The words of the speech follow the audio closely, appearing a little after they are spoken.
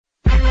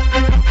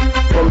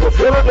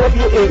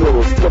Philadelphia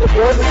Eagles to the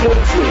Kansas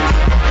City Chiefs.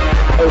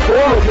 A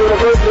former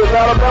University of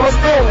Alabama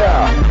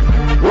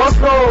standout, once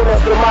known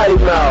as the Mighty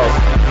Mouse.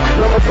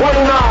 Number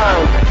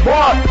 29,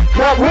 Bart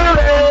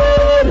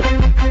McMillan.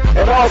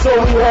 And also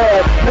we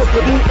have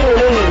Mr.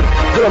 D.N.E.,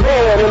 the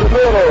man in the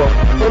middle.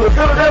 From the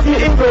Philadelphia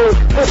Eagles,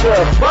 Mr.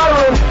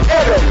 Byron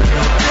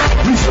Evans.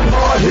 We some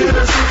hard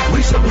hitters,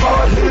 we some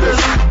hard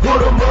hitters. Put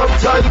them up,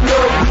 tighten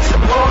up, we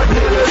some hard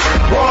hitters.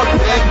 Bart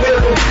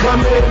McMillan, my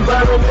man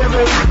Byron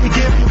Evans. He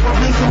give you a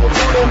reason to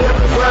put on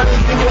everybody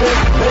thinking.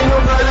 Ain't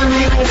nobody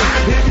leaving,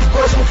 here's these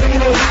special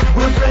feeling.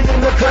 We're bringing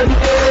the cutting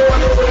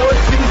edge, over what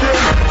season.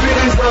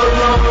 Feelings are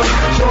long,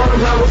 show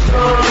them how it's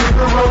done.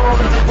 We're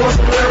on,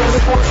 Boston Red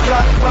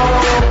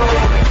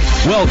Sports.com.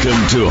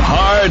 Welcome to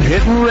Hard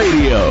Hittin'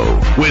 Radio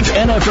with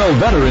NFL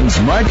veterans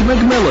Mark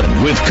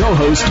McMillan with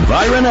co-host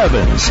Byron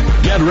Evans.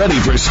 Get ready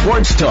for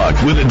sports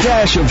talk with a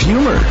dash of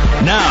humor.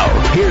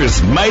 Now,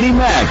 here's Mighty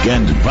Mac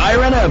and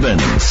Byron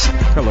Evans.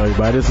 Hello,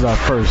 everybody. This is our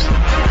first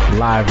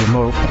live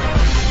remote.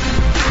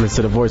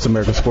 Listen to the Voice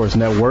America Sports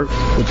Network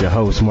with your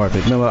host, Mark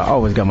McMillan. I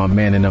always got my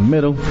man in the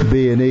middle,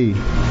 B&E.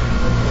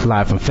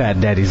 Live from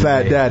Fat Daddy's.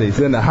 Fat Daddy's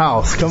in the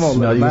house. Come on,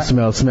 man. You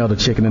can smell the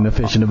chicken and the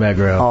fish in the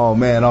background. Oh,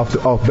 man, off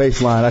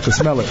baseline. I can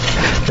smell it.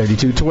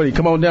 3220.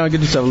 Come on down and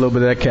get yourself a little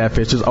bit of that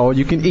catfish. It's all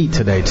you can eat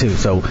today, too.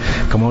 So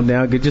come on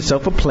down, get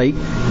yourself a plate.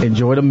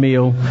 Enjoy the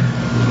meal.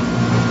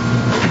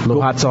 A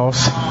little hot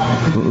sauce.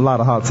 A lot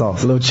of hot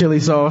sauce. A little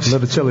chili sauce. A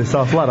little chili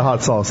sauce. A lot of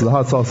hot sauce. The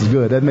hot sauce is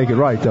good. That make it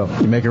right, though.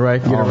 You make it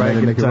right? Get it right.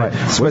 Man, make it right.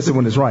 Especially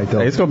when it's right, though.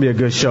 Hey, it's going to be a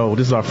good show.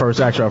 This is our first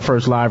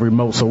live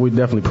remote, so we're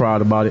definitely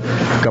proud about it.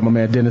 Got my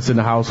man Dennis in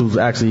the house who's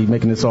actually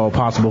making this all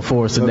possible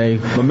for us today.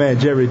 My man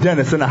Jerry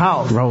Dennis in the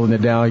house. Rolling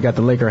it down. He got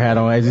the Laker hat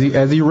on.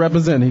 As he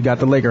represents, he got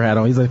the Laker hat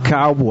on. He's a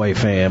Cowboy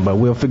fan, but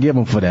we'll forgive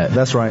him for that.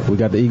 That's right. We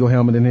got the Eagle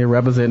helmet in here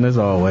representing as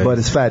always. But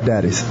it's Fat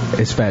Daddy's.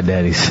 It's Fat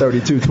Daddy's.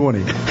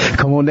 3220.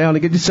 Come on down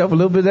and get yourself a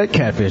little bit of that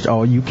catfish.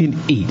 All you can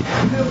eat.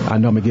 I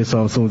know I'm going to get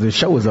some as soon as this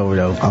show is over,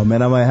 though. Oh,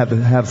 man, I might have to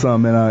have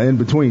some in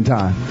between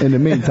time. In the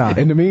meantime.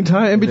 In between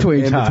time? In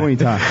between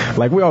time.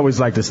 Like we always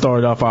like to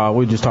start off,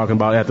 we were just talking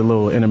about at the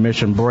little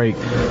intermission break.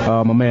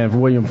 My man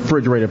William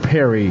Refrigerator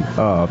Perry,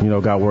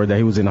 got word that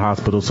he was in the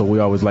hospital, so we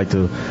always like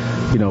to,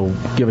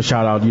 give a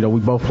shout out. We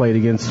both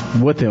played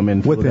with him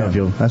in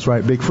Philadelphia. That's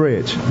right, Big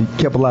Fridge. He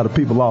kept a lot of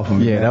people off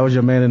him. Yeah, man. That was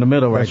your man in the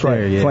middle right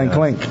there. Yeah. Clank,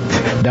 clank.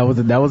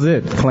 That was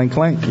it. Clank,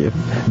 clank. Yeah.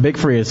 Big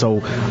Fridge.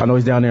 So I know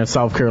he's down there in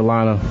South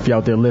Carolina. If you're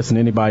out there listening,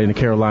 anybody in the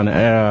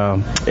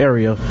Carolina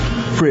area.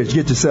 Fridge,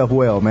 get yourself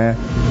well, man.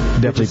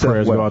 Definitely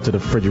prayers go out to the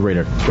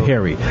Refrigerator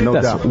Perry.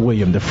 That's doubt.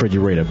 William the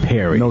Refrigerator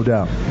Perry. No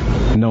doubt.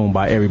 Known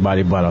by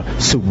everybody by the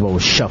Super Bowl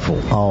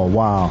Shuffle. Oh,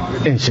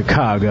 wow. In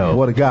Chicago.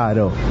 What a guy,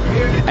 though.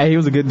 Hey, he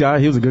was a good guy.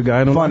 He was a good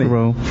guy in the locker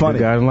room. Funny.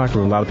 Good guy in the locker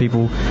room. A lot of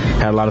people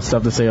had a lot of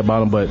stuff to say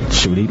about him, but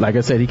shoot, like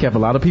I said, he kept a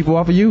lot of people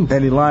off of you.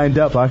 And he lined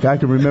up. I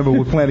can remember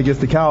we're playing against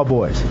the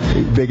Cowboys.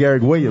 Big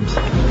Eric Williams.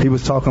 He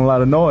was talking a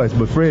lot of noise,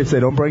 but Fred said,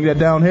 don't bring that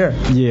down here.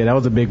 Yeah, that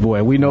was a big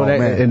boy. We know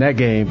in that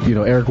game,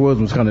 Eric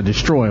Williams was kind of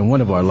destroying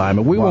one of our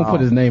linemen. We won't put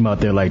his name out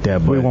there like that.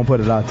 But we won't put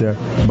it out there.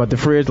 But the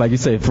Fridge, like you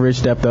said, Fridge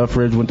stepped up.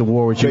 Fridge went to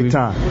war with you. Big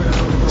time.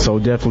 So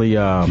definitely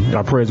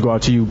our prayers go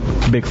out to you,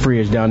 Big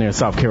Fridge, down there in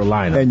South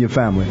Carolina. And your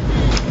family.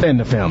 And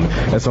the family.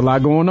 That's a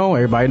lot going on.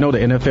 Everybody know the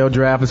NFL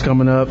draft is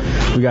coming up.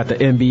 We got the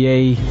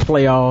NBA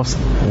playoffs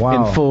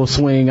in full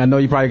swing. I know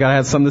you probably got to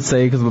have something to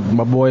say because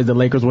my boys, the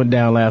Lakers, went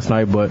down last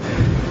night, but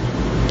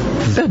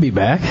they'll be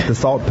back. The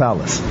Salt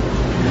Palace.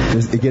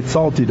 It gets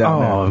salty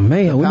down there. Oh,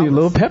 man, we need a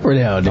little pepper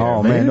down there.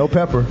 Oh, man, no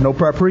pepper. No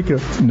paprika.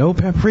 No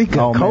paprika.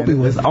 Oh, Kobe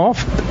was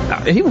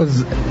off. He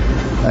was...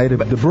 Hey,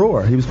 the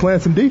brewer, he was playing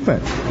some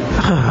defense.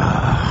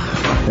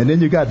 And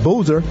then you got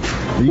Boozer.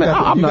 You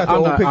got the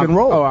old pick and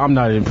roll. Oh, I'm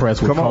not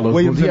impressed with Carlos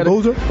Williams and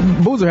Boozer?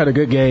 Boozer had a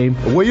good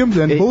game. Williams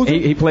and Boozer?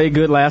 He played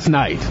good last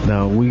night.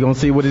 Now, we're going to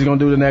see what he's going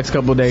to do the next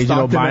couple of days.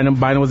 Bynum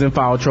was in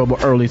foul trouble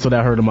early, so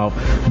that hurt him out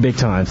big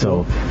time.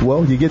 So,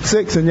 well, you get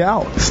 6 and you're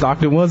out.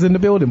 Stockton was in the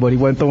building, but he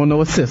wasn't throwing no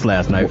assists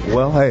last night.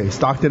 Well, hey,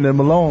 Stockton and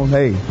Malone.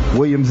 Hey,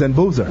 Williams and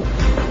Boozer.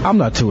 I'm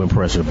not too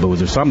impressed with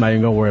Boozer, so I'm not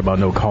even going to worry about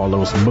no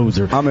Carlos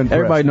Boozer. I'm impressed.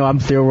 Everybody know I'm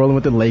still rolling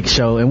with the Lake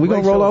Show, and we're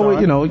going to roll over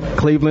with,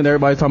 Cleveland.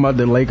 Everybody's talking about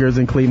the Lakers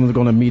and Cleveland's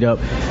going to meet up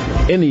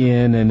in the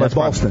end. And but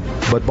Boston,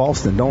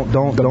 don't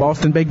the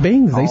Boston Baked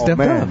Beans. They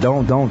stepped up.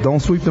 Don't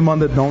sweep them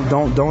under.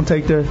 Don't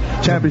take their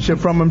championship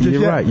from them just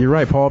yet. You're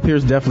right. Paul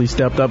Pierce definitely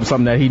stepped up,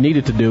 something that he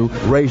needed to do.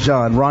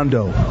 Rajon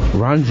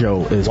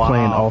Rondo is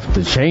playing off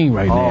the chain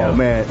right now. Oh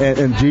man,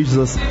 and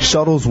Jesus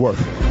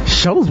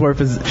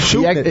Shuttlesworth is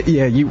shooting.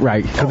 Yeah, you're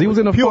right. Because he was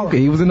in a funk.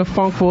 He was in a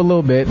funk for a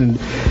little bit, and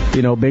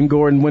Ben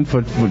Gordon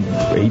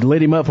he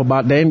lit him up for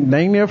about dang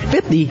near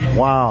 50.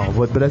 Wow,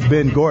 but that's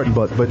Ben Gordon,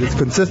 but it's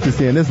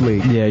consistency in this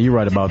league. Yeah, you're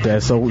right about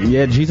that. So,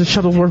 yeah, Jesus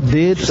Shuttlesworth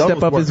did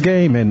step up his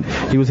game, and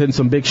he was hitting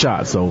some big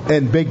shots. So,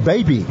 and Big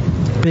Baby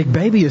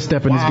is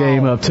stepping his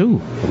game up,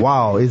 too.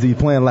 Wow, is he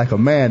playing like a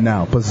man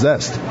now,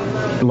 possessed.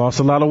 Lost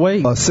a lot of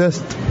weight.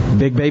 Assist.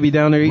 Big Baby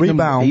down there eating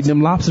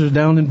them lobsters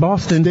down in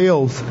Boston.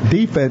 Steals,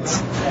 defense,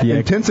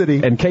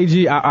 intensity. And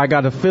KG, I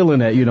got a feeling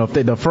that, if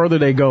the further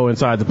they go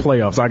inside the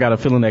playoffs, I got a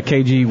feeling that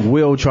KG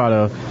will try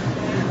to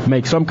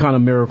make some kind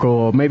of miracle,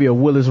 or maybe a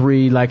Willis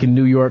Reed like in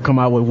New York, come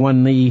out with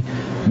one knee,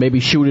 maybe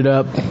shoot it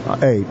up.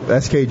 Hey,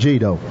 that's KG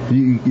though.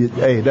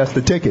 Hey, that's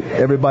the ticket.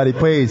 Everybody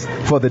pays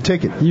for the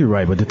ticket. You're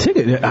right, but the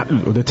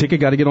ticket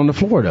got to get on the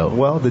floor though.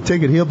 Well, the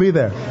ticket, he'll be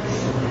there.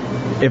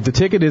 If the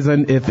ticket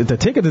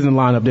isn't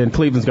lined up, then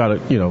Cleveland's got to,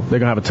 they're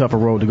gonna have a tougher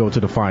road to go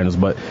to the finals.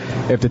 But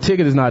if the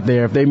ticket is not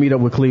there, if they meet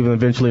up with Cleveland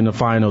eventually in the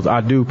finals,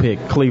 I do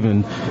pick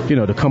Cleveland,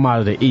 to come out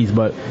of the East.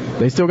 But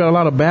they still got a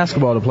lot of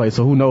basketball to play,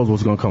 so who knows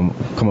what's gonna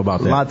come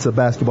about that. Lots of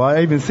basketball.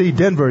 I even see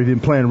Denver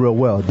even playing real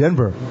well.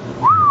 Denver's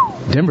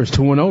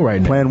 2-0 right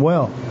now. Playing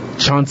well.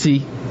 Chauncey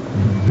Big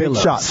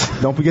Billups.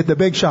 Shot. Don't forget the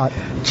big shot.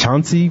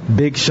 Chauncey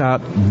Big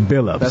Shot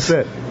Billups. That's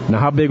it. Now,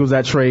 how big was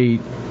that trade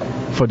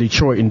for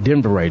Detroit and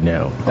Denver right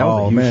now? That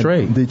was a huge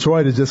trade.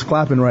 Detroit is just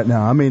clapping right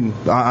now. I mean,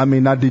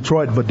 not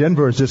Detroit, but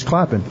Denver is just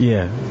clapping.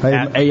 Yeah.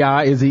 Hey,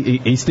 AI,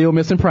 he's still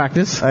missing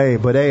practice. Hey,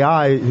 but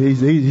AI,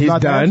 he's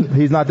not done.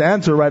 He's not the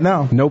answer right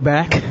now. No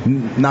back.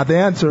 Not the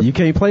answer. You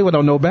can't play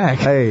without no back.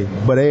 Hey,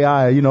 but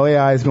AI,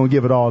 AI is going to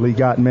give it all he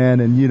got, man.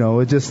 And,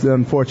 it's just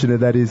unfortunate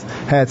that he's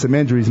had some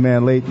injuries,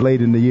 man,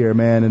 late in the year,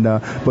 man. And,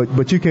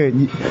 but you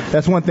can't,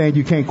 that's one thing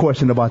you can't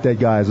question about that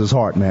guy is his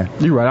heart, man.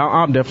 You're right.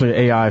 I'm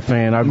definitely an AI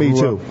fan. Me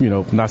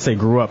too. Not say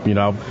grew up, You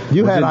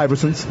had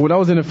Iversons. When I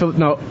was in the Philly,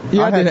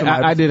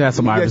 I did have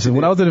some Iversons.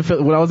 When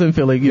I was in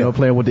Philly,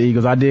 playing with the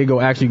Eagles, I did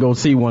go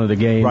see one of the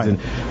games, right.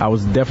 And I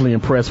was definitely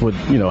impressed with,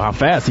 how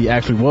fast he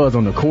actually was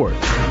on the court.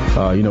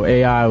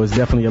 AI was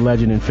definitely a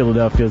legend in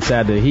Philadelphia. It's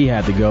sad that he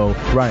had to go.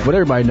 Right. But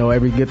everybody know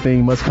every good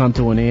thing must come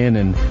to an end,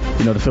 and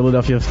the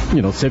Philadelphia,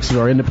 Sixers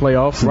are in the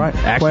playoffs. Right.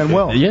 Actually, playing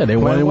well. Yeah, they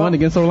won one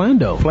against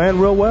Orlando. Playing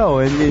real well.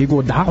 And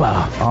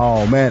Iguodala.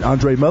 Oh man,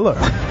 Andre Miller.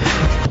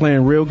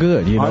 Playing real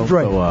good,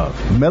 Andre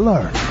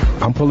Miller.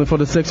 I'm pulling for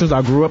the Sixers.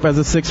 I grew up as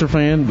a Sixer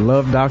fan.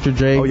 Loved Dr.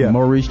 J,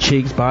 Maurice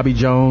Cheeks, Bobby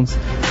Jones,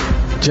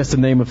 just to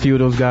name a few of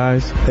those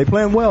guys. They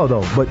playing well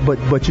though, but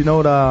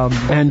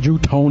Andrew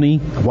Toney.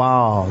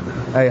 Wow.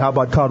 Hey, how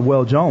about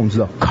Caldwell Jones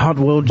though?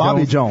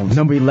 Bobby Jones,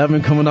 number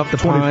 11 coming off the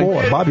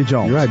 24. Pine. Bobby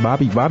Jones. You're right.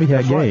 Bobby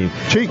had game.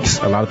 Right. Cheeks.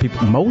 A lot of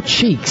people. Mo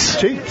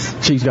Cheeks.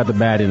 Cheeks got the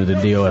bad end of the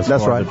deal as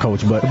far as the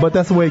coach, but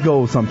that's the way it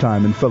goes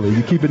sometime in Philly.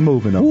 You keep it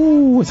moving though.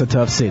 Ooh, it's a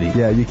tough city.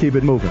 Yeah, you keep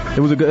it moving.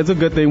 It's a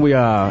good thing we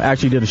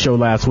actually did a show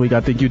last week.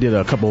 I think you did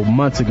a couple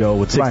months ago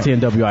with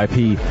 610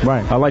 WIP.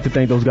 Right. I'd like to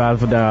thank those guys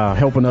for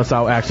helping us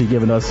out, actually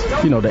giving us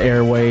the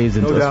airways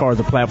and as far as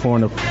the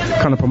platform to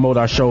kind of promote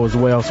our show as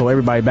well. So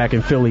everybody back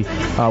in Philly,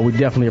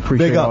 we definitely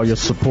appreciate all your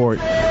support.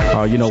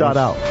 Shout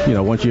out.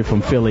 Once you're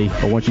from Philly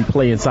or once you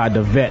play inside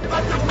the Vet,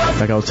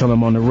 like I was telling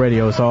them on the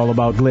radio, it's all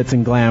about glitz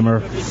and glamour.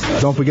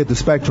 Don't forget the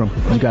Spectrum.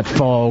 You got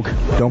Fog.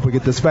 Don't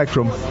forget the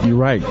Spectrum. You're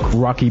right.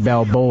 Rocky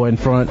Balboa in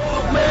front.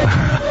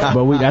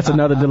 But that's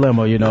another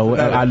dilemma,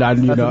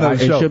 it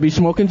should be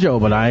Smoking Joe,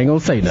 but I ain't gonna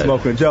say nothing.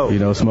 Smoking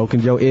Joe.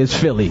 Smoking Joe is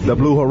Philly. The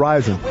Blue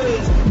Horizon.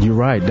 You're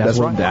right. That's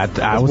what right.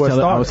 I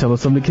was telling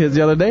some of the kids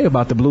the other day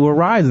about the Blue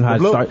Horizon. How it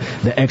started.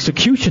 The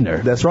Executioner.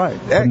 That's right.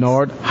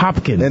 Bernard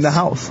Hopkins. In the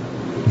house.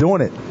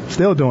 Doing it.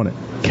 Still doing it.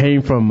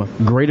 Came from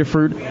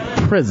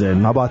Graterford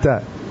Prison. How about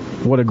that?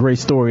 What a great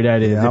story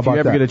that is. Yeah, if you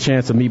ever get a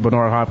chance to meet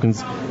Bernard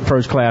Hopkins,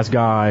 first class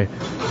guy,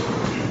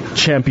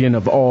 champion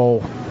of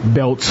all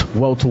belts,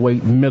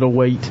 welterweight,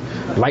 middleweight,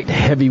 light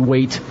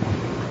heavyweight.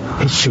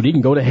 Shoot, he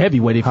can go to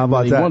heavyweight if he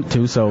really wanted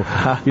to. So,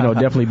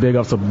 definitely big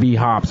ups to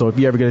B-Hop. So if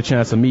you ever get a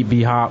chance to meet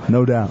B-Hop,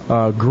 no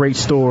doubt. Great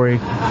story,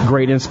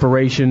 great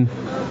inspiration.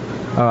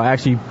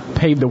 Actually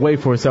paved the way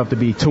for himself to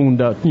be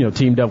teamed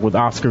up with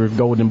Oscar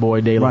Golden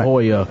Boy De La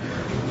Hoya,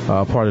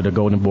 part of the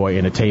Golden Boy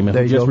Entertainment.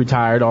 He just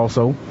retired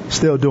also.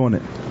 Still doing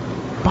it.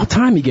 About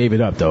time he gave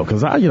it up though,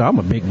 because I'm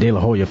a big De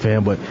La Hoya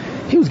fan, but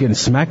he was getting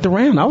smacked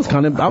around. I was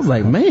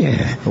like,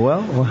 man.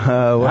 Well,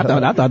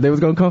 I thought they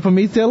was gonna come from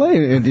East LA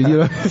and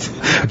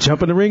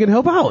jump in the ring and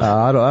help out.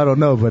 I don't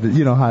know, but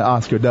you know how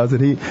Oscar does it.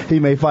 He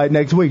may fight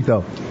next week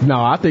though.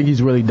 No, I think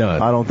he's really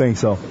done. I don't think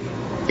so.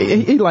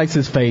 He likes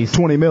his face.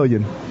 20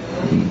 million.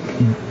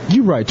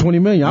 You're right, 20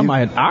 million.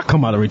 I'll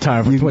come out of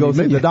retirement for 20 million.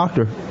 You can go see the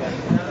doctor.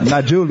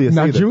 Not Julius.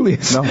 Not either.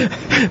 Julius. No.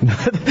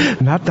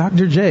 Not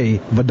Dr. J.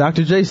 But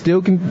Dr. J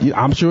still can.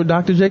 I'm sure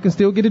Dr. J can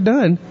still get it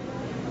done.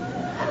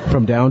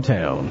 From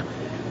downtown.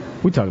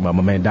 We talking about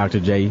my man Dr.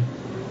 J,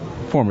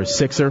 former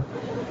Sixer,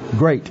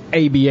 great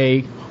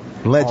ABA,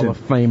 legend, Hall of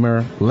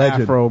Famer,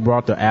 legend, Afro,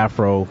 brought the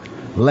Afro,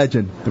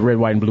 legend, the red,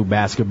 white, and blue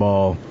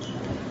basketball.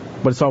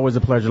 But it's always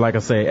a pleasure, like I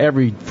say,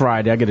 every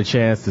Friday I get a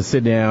chance to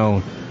sit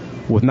down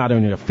with not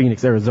only a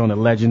Phoenix, Arizona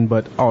legend,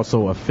 but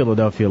also a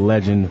Philadelphia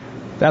legend,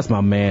 That's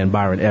my man,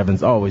 Byron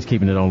Evans, always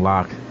keeping it on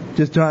lock.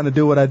 Just trying to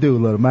do what I do,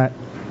 little Mac.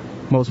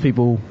 Most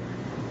people,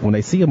 when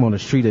they see him on the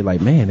street, they're like,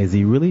 man, is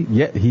he really?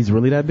 Yeah, he's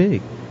really that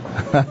big.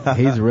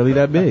 He's really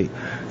that big.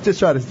 Just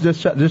try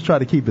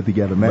to keep it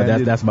together, man.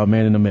 But that's my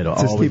man in the middle.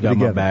 Just always keep it got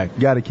together. my back.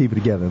 Got to keep it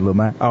together, little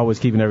Mac. Always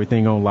keeping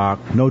everything on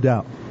lock. No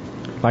doubt.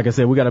 Like I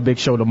said, we got a big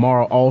show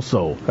tomorrow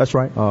also. That's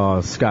right.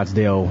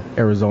 Scottsdale,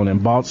 Arizona,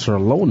 and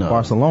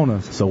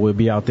Barcelona. So we'll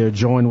be out there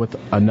joined with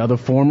another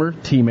former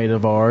teammate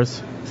of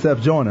ours.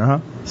 Seth Joyner, huh?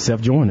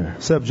 Seth Joyner.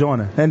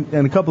 And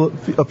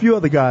a few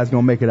other guys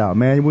gonna make it out,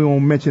 man. We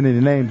won't mention any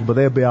names, but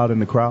they'll be out in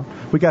the crowd.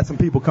 We got some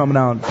people coming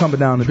down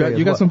today.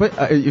 You got some.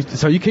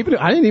 So you keeping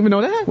it? I didn't even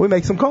know that. We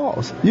make some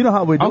calls. You know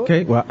how we do.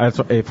 Okay. Well,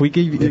 if we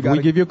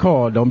give you a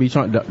call, don't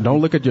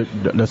look at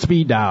the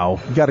speed dial.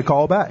 You got to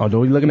call back. Or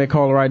don't be looking at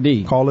caller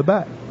ID. Call it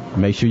back.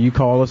 Make sure you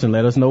call us and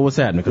let us know what's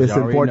happening. It's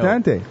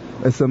importante.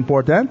 It's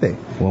importante.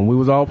 When we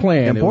was all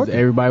playing,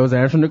 everybody was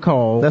answering the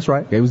call. That's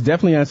right. They was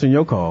definitely answering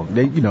your call.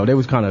 They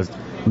was kind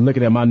of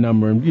looking at my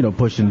number and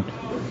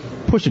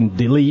pushing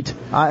delete.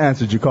 I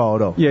answered your call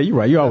though. Yeah, you're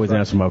right. You always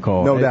answer my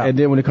call. No doubt. And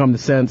then when it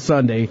comes to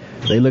Sunday,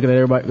 they looking at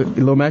everybody.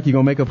 Lil Mac, you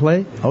gonna make a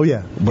play? Oh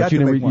yeah. But you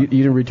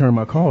didn't return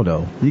my call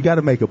though. You got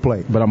to make a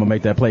play. But I'm gonna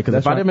make that play because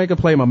if I didn't make a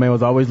play, my man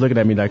was always looking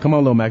at me like, "Come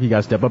on, Lil Mac, you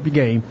gotta step up your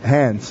game."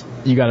 Hands.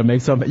 You gotta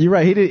make something. You're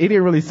right. He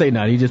didn't really say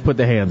nothing. He just put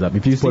the hands up.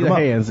 If you see the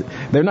hands,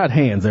 they're not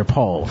hands. They're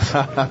paws.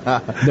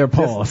 They're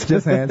paws.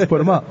 Just hands. Put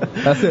them up.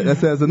 That's it. That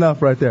says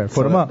enough right there.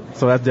 Put them up.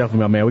 So that's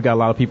definitely my man. We got a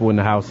lot of people in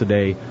the house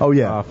today. Oh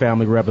yeah.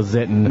 Family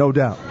representing. No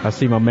doubt. I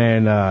see my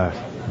man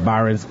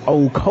Byron's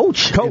old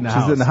coach. Coach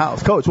is in the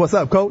house. Coach, what's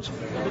up, Coach?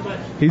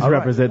 He's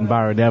representing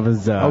Byron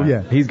Evans.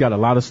 He's got a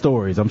lot of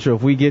stories. I'm sure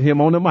if we get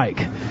him on the mic,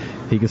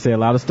 he can say a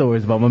lot of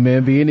stories about my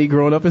man B&E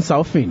growing up in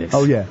South Phoenix.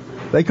 Oh yeah.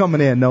 They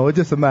coming in. No, it's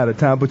just a matter of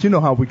time. But you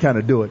know how we kind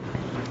of do it.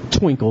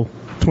 Twinkle,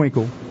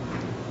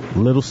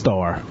 little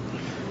star.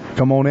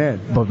 Come on in.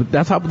 But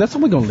that's how we're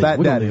gonna live.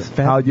 Fat daddies.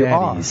 How you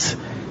are?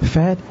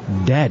 Fat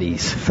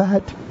daddies.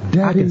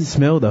 I can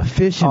smell the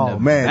fish in the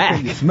back.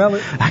 Can you smell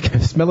it? I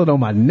can smell it on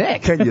my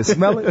neck. Can you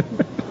smell it?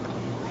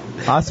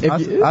 I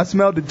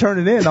smelled it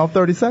turning in on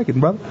 32nd,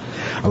 brother.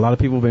 A lot of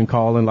people have been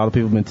calling. A lot of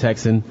people have been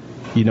texting.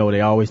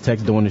 They always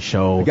text during the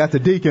show. We got the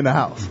Deke in the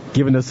house.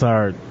 Giving us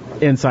our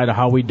insight of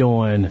how we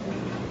doing.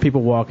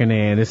 People walking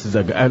in. This is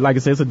like I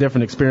said, it's a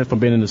different experience from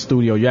being in the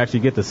studio. You actually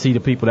get to see the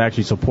people that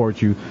actually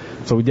support you.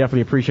 So we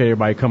definitely appreciate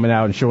everybody coming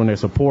out and showing their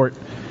support.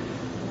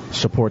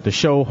 Support the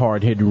show,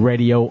 Hard Hitting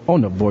Radio on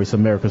the Voice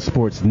America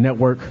Sports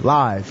Network.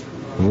 Live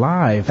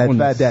at on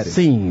Fat the Daddy.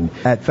 Scene.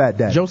 At Fat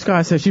Daddy. Joe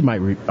Sky says she might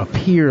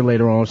appear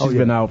later on. She's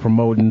been out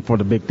promoting for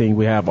the big thing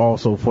we have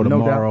also for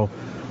tomorrow.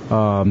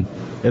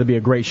 It'll be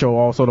a great show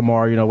also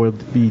tomorrow. We'll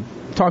be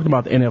talking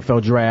about the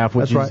NFL draft,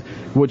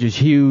 which is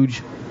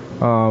huge.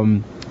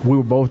 We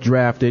were both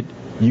drafted.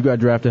 You got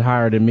drafted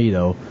higher than me,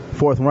 though.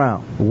 4th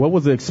round. What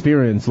was the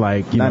experience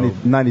like?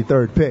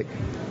 93rd pick.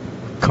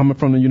 Coming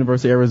from the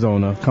University of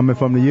Arizona. Coming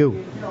from the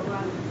U.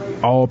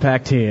 All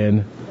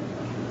Pac-10.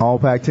 All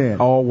Pac-10.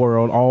 All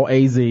World. All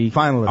AZ.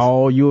 Finalists.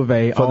 All U of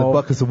A. For the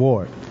Buckus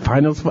Award.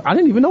 Finals. I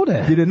didn't even know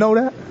that. You didn't know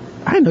that?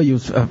 I didn't know you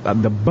was the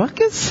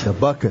Buckus? The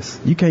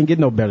Buckus. You can't get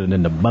no better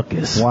than the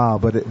Buckus. Wow,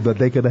 but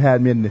they could have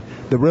had me in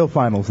the real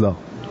finals, though.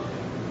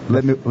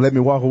 Let me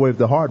walk away with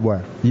the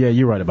hardware. Yeah,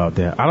 you're right about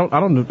that. I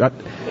don't know.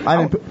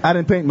 I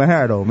didn't paint my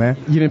hair though, man.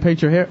 You didn't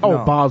paint your hair? Oh,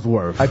 no.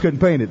 Bosworth. I couldn't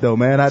paint it though,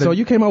 man. So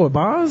you came out with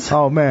Boz?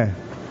 Oh man.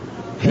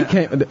 He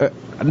came.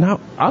 Now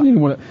I don't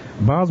even want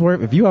to.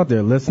 Bosworth, if you out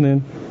there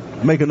listening,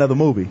 make another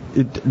movie.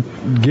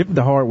 Give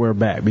the hardware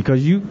back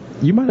because you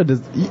might have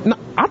just.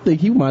 I think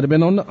he might have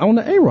been on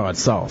the A-Rod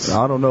sauce.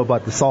 I don't know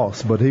about the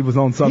sauce, but he was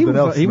on something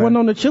else. He wasn't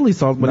on the chili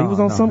sauce, but he was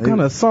on some kind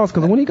of sauce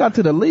because when he got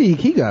to the league,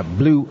 he got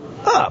blew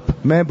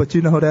up. Man, but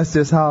that's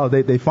just how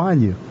they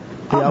find you.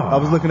 I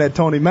was looking at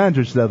Tony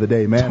Mandrich the other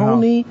day, man.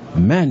 Tony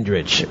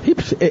Mandrich.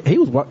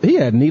 He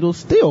had needles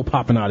still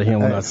popping out of him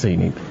when I seen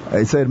him.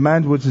 They said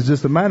Mandrich is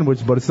just a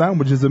sandwich, but a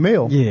sandwich is a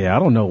meal. Yeah, I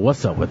don't know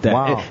what's up with that.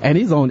 Wow. And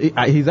he's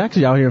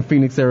actually out here in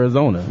Phoenix,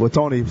 Arizona. Well,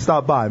 Tony,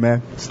 stop by,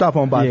 man. Stop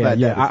on by.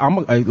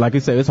 I'm like I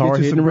said, it's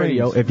Hard Hitting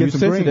Radio. If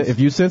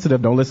you're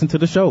sensitive, don't listen to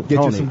the show.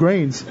 Get you some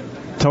greens.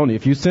 Tony,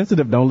 if you're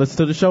sensitive, don't listen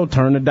to the show.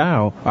 Turn it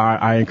down.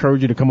 I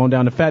encourage you to come on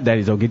down to Fat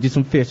Daddy's. I'll get you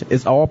some fish.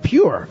 It's all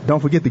pure. Don't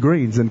forget the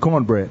greens and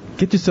cornbread.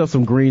 Get yourself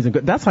some greens, and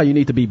that's how you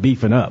need to be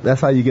beefing up. That's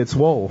how you get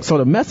swole. So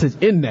the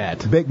message in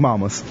that, big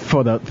mamas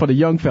for the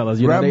young fellas,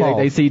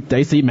 they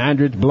see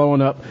Mandrich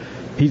blowing up.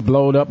 He's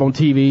blowed up on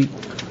TV,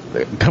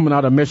 coming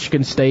out of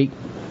Michigan State.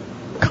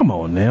 Come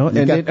on now.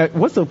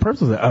 What's the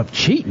purpose of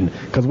cheating?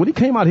 Because when he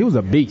came out, he was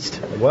a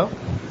beast.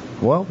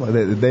 Well,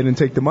 they didn't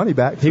take the money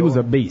back. So he was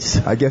a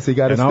beast. I guess he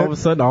got. And all of a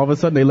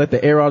sudden, they let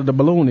the air out of the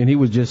balloon, and he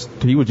was just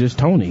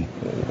Tony.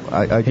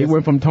 I guess he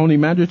went from Tony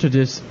Mandrich to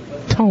just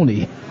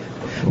Tony,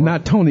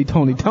 not Tony.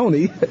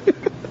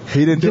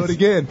 He didn't do it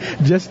again.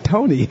 Just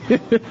Tony,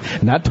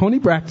 not Tony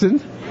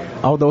Braxton.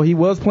 Although he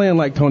was playing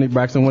like Tony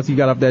Braxton, once he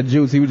got off that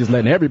juice, he was just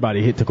letting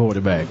everybody hit the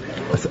quarterback.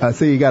 I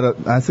see you got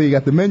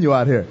the menu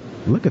out here.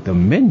 Look at the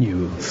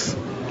menus.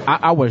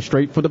 I went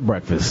straight for the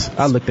breakfast.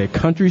 I looked at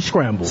country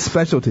scramble.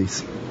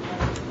 Specialties.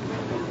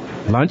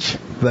 Lunch.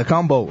 The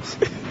combos.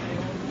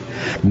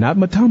 Not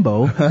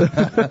Matumbo.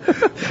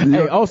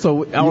 Hey,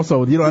 also,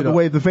 you don't have to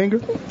wave the finger?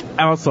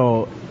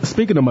 Also,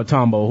 speaking of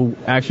Matumbo, who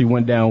actually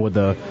went down with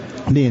a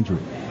knee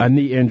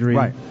injury.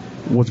 Right.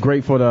 Was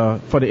great for the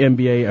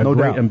NBA, No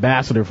great doubt.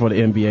 ambassador for the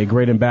NBA,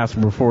 great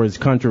ambassador for his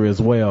country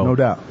as well. No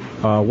doubt.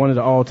 One of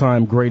the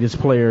all-time greatest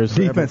players.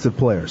 Defensive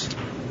players.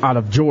 Out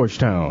of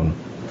Georgetown.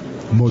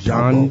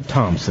 John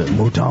Thompson.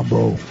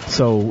 Mutombo.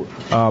 So,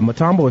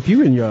 Matumbo, if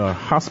you're in your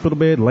hospital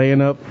bed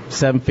laying up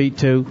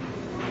 7'2"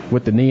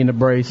 with the knee in the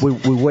brace. We're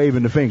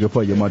waving the finger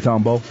for you,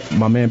 Mutombo.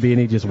 My man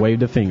B&E just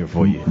waved the finger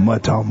for you.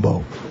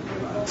 Mutombo.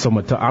 So,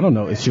 I don't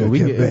know. It's true.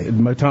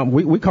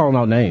 We calling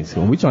out names.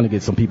 We trying to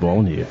get some people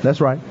on here.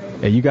 That's right.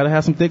 And you got to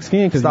have some thick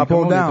skin. Stop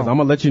on down. I'm going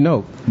to let you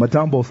know.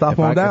 Mutombo, stop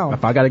on down.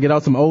 If I got to get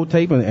out some old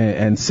tape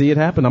and see it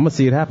happen, I'm going to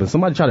see it happen.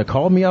 Somebody tried to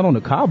call me out on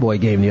the Cowboy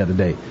game the other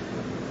day.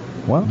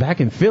 Well, back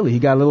in Philly, he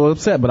got a little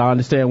upset, but I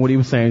understand what he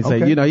was saying. He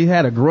said, Okay. he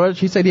had a grudge.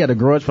 He said he had a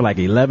grudge for like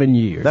 11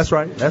 years. That's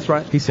right.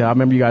 He said, I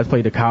remember you guys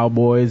played the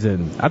Cowboys,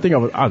 and I think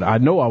I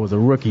know I was a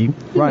rookie.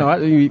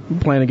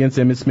 Playing against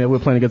Emmitt Smith. We were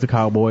playing against the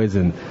Cowboys,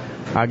 and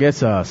I guess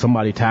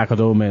somebody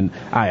tackled him, and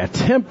I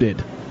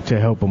attempted to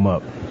help him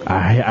up.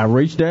 I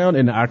reached down,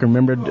 and I can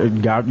remember,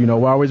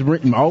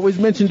 we always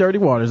mention Dirty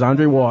Waters,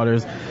 Andre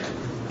Waters.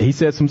 He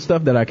said some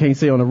stuff that I can't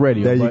say on the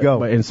radio. There you go.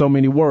 But in so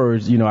many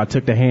words, I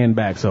took the hand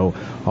back. So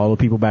all the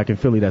people back in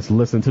Philly that's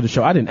listening to the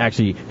show, I didn't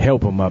actually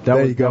help him up. That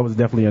was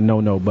definitely a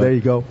no-no. But there you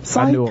go.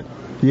 Psych. I knew.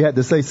 You had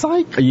to say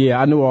psych? Yeah,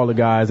 I knew all the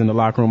guys in the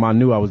locker room. I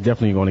knew I was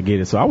definitely going to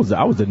get it. So I was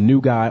a new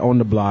guy on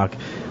the block.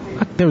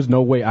 There was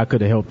no way I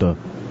could have helped the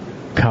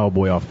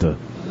Cowboy off the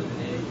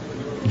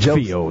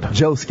field.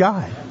 Joe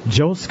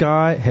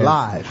Sky has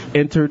live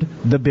entered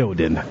the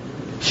building.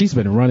 She's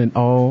been running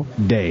all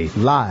day.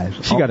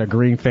 Live. She got her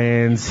Green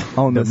Fans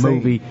on the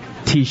movie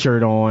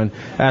T-shirt on.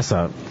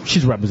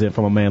 She's representing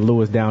for my man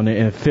Lewis down there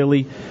in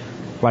Philly.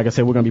 Like I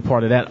said, we're going to be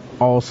part of that.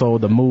 Also,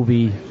 the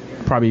movie,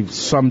 probably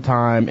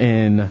sometime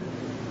in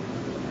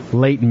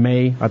late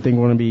May. I think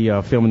we're going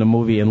to be filming the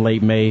movie in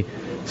late May.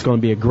 It's going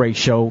to be a great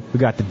show. We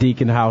got the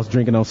Deke in the house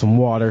drinking on some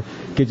water.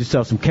 Get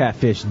yourself some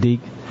catfish, Deke.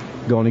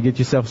 Going to get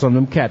yourself some of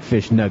them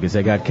catfish nuggets.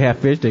 They got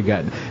catfish. They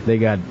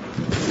got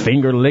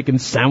finger licking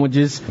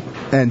sandwiches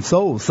and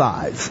soul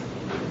size.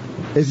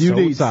 If you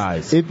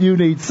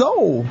need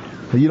soul,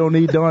 you don't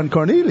need Don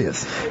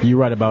Cornelius. You're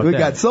right about that. We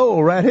got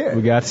soul right here.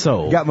 We got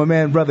soul. Got my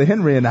man Brother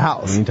Henry in the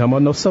house. We ain't talking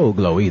about no soul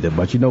glow either.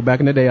 But back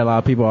in the day, a lot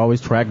of people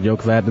always track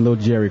jokes. I had the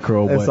little Jerry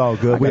curl. That's all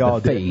good. We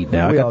all did.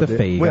 Now I got the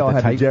fade. We all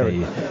had the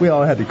Jerry. We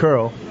all had the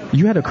curl.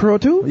 You had a curl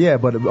too? Yeah,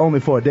 but only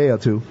for a day or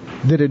two.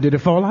 Did it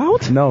fall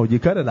out? No, you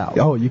cut it out.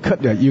 Oh, you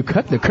cut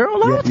the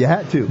curl out? Yeah, you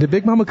had to. Did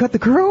Big Mama cut the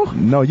curl?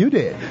 No, you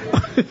did.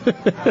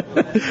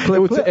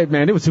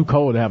 It was too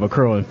cold to have a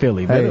curl in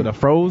Philly. They would have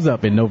froze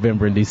up in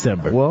November and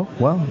December. Well,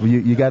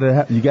 you gotta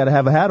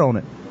have a hat on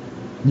it.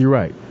 You're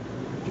right.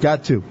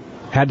 Got to.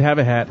 Had to have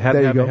a hat. Had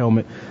to have a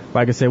helmet.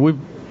 Like I said, we've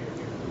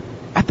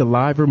at the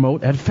live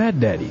remote at Fat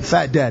Daddy's.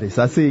 Fat Daddy's.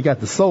 I see you got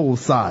the soul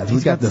size.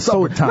 We got the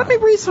soul time. Let me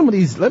read some of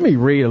these. Let me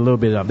read a little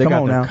bit of. They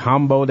got the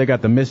combo. They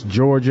got the Miss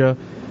Georgia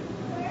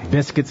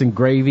biscuits and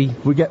gravy.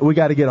 We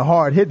got to get a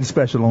hard hitting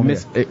special on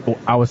this.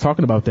 I was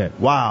talking about that.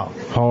 Wow.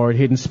 Hard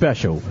hitting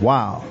special.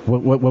 Wow.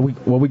 What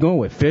we going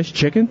with? Fish,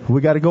 chicken?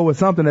 We got to go with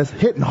something that's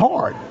hitting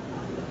hard.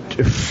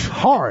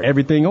 Hard.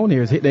 Everything on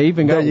here is hit. They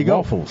even got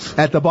waffles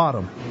at the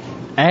bottom.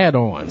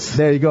 Add-ons.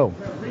 There you go.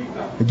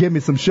 Give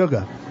me some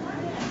sugar.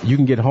 You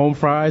can get home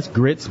fries,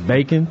 grits,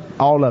 bacon.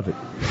 All of it.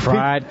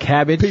 Fried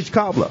cabbage. Peach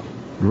cobbler.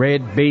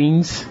 Red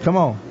beans. Come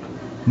on.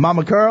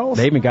 Mama Curls.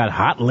 They even got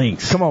hot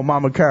links. Come on,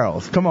 Mama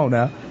Curls. Come on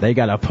now. They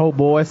got a po'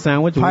 boy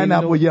sandwich.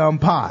 Pineapple yum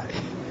pie.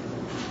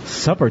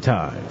 Supper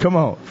time. Come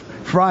on.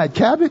 Fried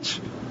cabbage.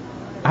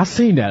 I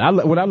seen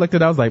that. When I looked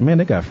at it, I was like, man,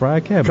 they got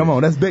fried cabbage. Come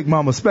on, that's Big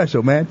Mama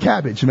special, man.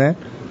 Cabbage, man.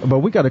 But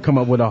we got to come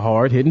up with a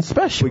hard-hitting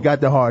special. We got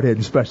the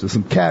hard-hitting special.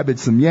 Some cabbage,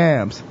 some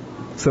yams,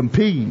 some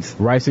peas.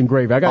 Rice and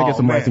gravy. I got to get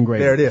some rice and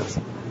gravy. There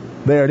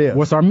it is.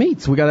 What's our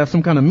meats? We got to have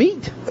some kind of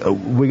meat.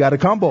 We got a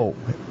combo.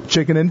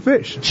 Chicken and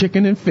fish.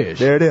 Chicken and fish.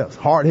 There it is.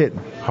 Hard-hitting.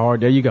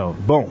 There you go.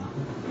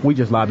 Boom. We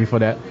just lobby for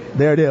that.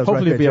 There it is.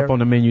 Hopefully it'll be up on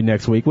the menu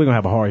next week. We're going to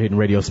have a hard-hitting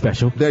radio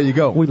special. There you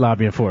go. We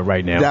lobbying for it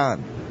right now.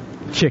 Done.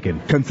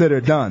 Chicken. Consider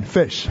it done.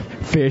 Fish.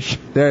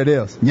 There it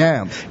is.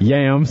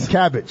 Yams.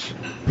 Cabbage.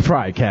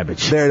 Fried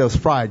cabbage. There it is.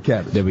 Fried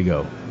cabbage. There we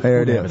go.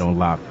 There it is. Have it on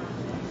lock.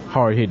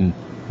 Hard-hitting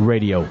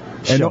radio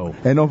show.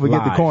 And don't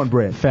forget the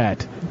cornbread.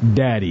 Fat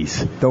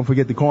Daddies. Don't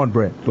forget the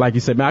cornbread. Like you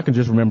said, man, I can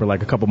just remember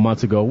like a couple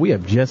months ago, we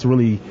have just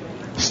really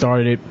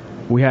started it.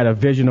 We had a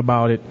vision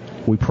about it.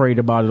 We prayed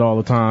about it all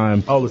the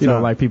time. All the time. You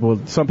know,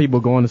 like some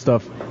people go into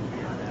stuff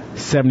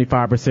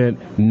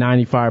 75%,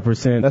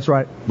 95%. That's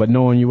right. But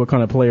knowing you, what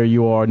kind of player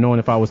you are, knowing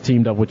if I was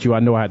teamed up with you, I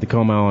know I had to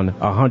come on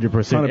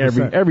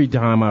 100% every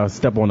time I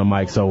step on the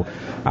mic, so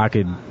I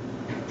could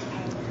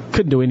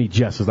couldn't do any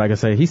justice. Like I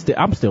say,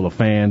 I'm still a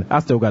fan. I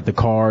still got the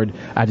card.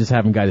 I just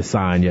haven't got it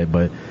signed yet.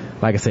 But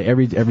like I say,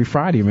 every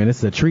Friday, man,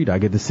 it's a treat. I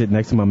get to sit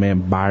next to my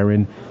man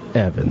Byron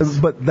Evans.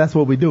 But that's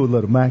what we do,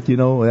 Little Mac. You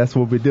know, that's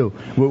what we do.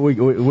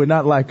 We're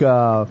not like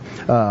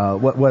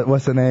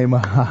what's the name?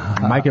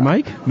 Mike and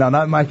Mike? No,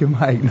 not Mike and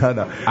Mike.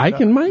 No. Ike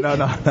and Mike? No.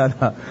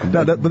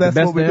 But that's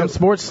what we do.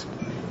 Sports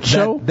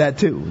show. That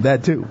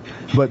too.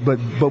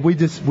 But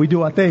we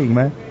do our thing,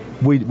 man.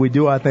 We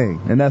do our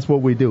thing, and that's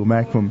what we do,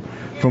 Mac.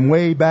 From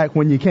way back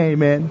when you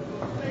came in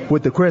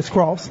with the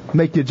crisscross,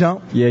 make you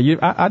jump. Yeah,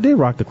 I did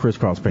rock the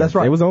crisscross pants. That's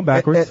right. It was on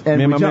backwards. And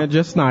me and my man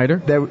Just Snyder.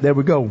 There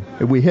we go.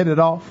 We hit it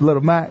off,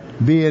 Little Mac,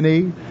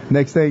 B&E.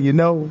 Next thing you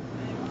know,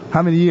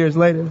 how many years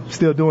later,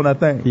 still doing our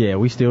thing? Yeah,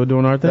 we still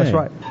doing our thing. That's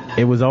right.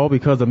 It was all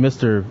because of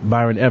Mr.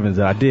 Byron Evans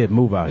that I did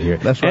move out here.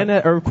 That's right. And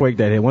that earthquake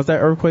that hit. Once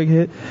that earthquake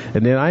hit,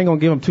 and then I ain't gonna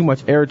give him too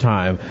much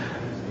airtime.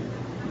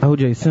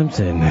 O.J.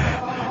 Simpson,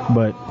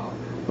 but.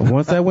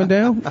 Once that went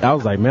down, I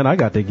was like, man, I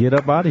got to get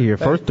up out of here.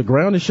 First, the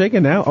ground is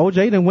shaking. Now,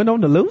 OJ then went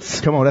on the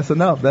loose. Come on, that's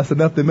enough. That's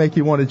enough to make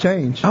you want to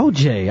change.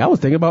 OJ, I was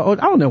thinking about.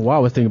 I don't know why I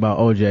was thinking about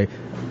OJ.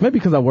 Maybe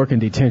because I work in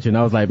detention.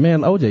 I was like,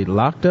 man, OJ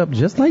locked up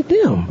just like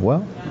them.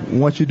 Well,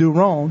 once you do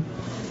wrong,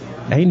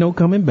 ain't no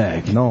coming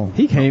back. No,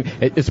 he can't.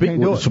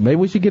 Maybe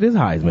we should get his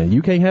Heisman.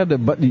 You can't have the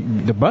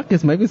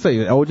buckets. Maybe say,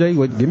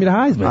 OJ, give me the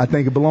Heisman. I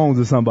think it belongs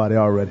to somebody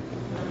already.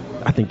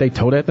 I think they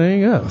tore that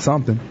thing up.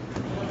 Something.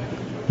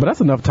 But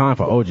that's enough time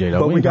for OJ, though.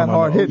 But we got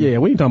hard hitting. Yeah,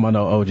 we ain't talking about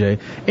no OJ.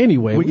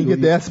 Anyway. We can get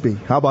the ESPY.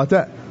 How about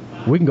that?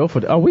 We can go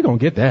for we're going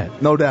to get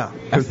that. No doubt.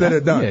 Consider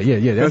it done.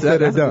 Yeah.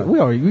 Consider it done.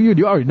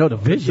 You already know the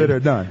vision. Consider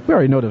it done. We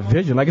already know the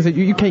vision. Like I said,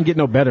 you can't get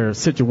no better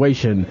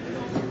situation.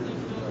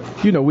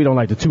 You know, we don't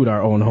like to toot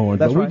our own horn.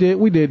 That's but right.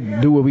 we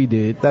did do what we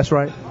did. That's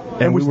right.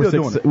 And we're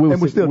still doing it. We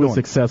were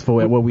successful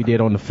at what we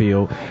did on the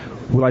field.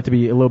 We like to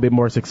be a little bit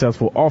more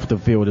successful off the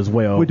field as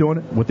well. We're doing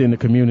it. Within the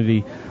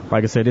community.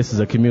 Like I said, this is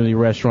a community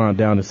restaurant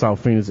down in South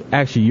Phoenix.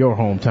 Actually, your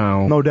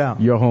hometown. No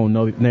doubt. Your home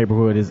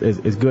neighborhood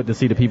is good to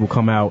see the people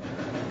come out.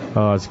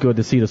 It's good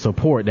to see the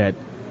support that,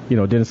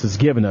 Dennis has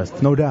given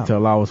us. No doubt. To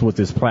allow us with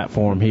this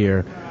platform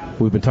here.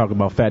 We've been talking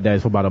about Fat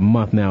Daddies for about a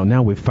month now.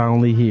 Now we're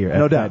finally here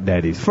at Fat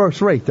Daddies.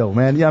 First rate, though,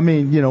 man. Yeah, I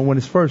mean, when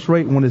it's first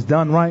rate, when it's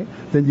done right,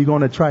 then you're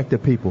going to attract the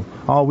people.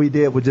 All we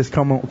did was just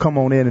come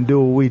on in and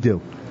do what we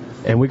do.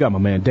 And we got my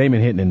man Damon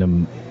Hinton in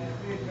them.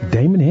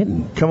 Damon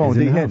Hinton. Come on,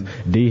 D. Hinton.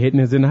 D. Hinton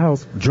is in the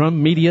house.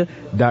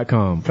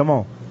 Drummedia.com. Come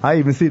on. I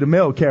even see the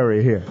mail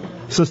carrier here.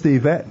 Sister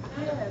Yvette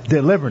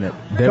delivering it.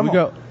 There we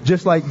go.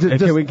 Just like...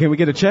 Can we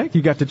get a check?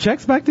 You got the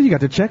checks back there? You got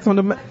the checks on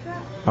the...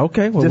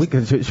 Okay, well, we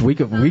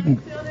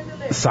can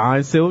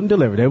sign, sealed, and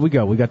delivered. There we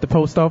go. We got the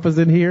post office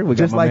in here. We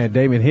got my man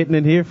Damon Hinton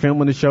in here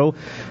filming the show.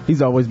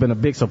 He's always been a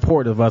big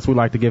supporter of us. We'd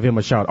like to give him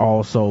a shout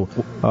also.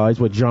 He's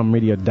with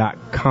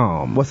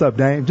drummedia.com. What's up,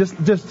 Dame?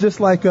 Just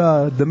like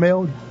the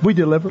mail, we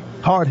deliver.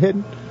 Hard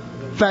hitting.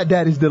 Fat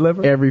Daddies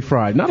deliver. Every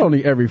Friday. Not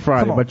only every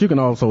Friday, but you can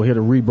also hear the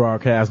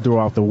rebroadcast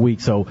throughout the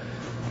week. So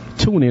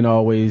tune in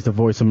always to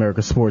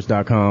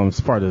VoiceAmericaSports.com. It's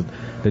part of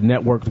the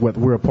network that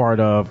we're a part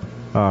of.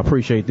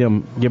 Appreciate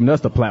them giving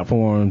us the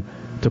platform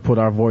to put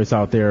our voice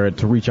out there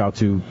to reach out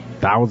to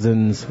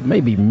thousands,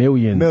 maybe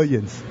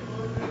millions.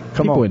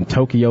 People in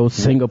Tokyo,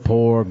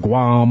 Singapore,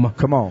 Guam.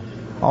 Come on.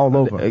 All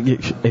over.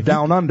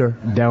 Down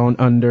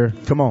under.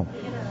 Come on.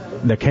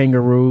 The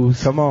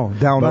kangaroos. Come on.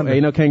 Down under.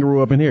 Ain't no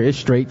kangaroo up in here. It's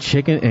straight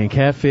chicken and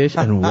catfish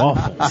and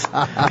waffles.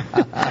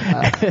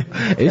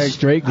 It's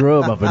straight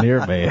grub up in here,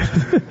 man.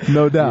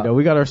 No doubt.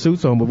 We got our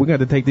suits on, but we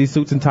got to take these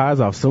suits and ties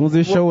off. As soon as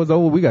this show is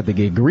over, we got to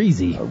get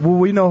greasy. Well,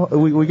 we know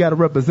we got to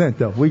represent,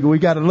 though. We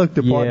got to look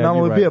the part. Not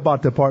only be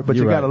about the part, but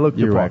you got to look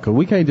the part. Right, 'cause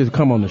we can't just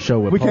come on the show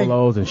with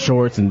polos and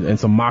shorts and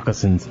some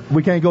moccasins.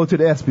 We can't go to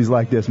the ESPYs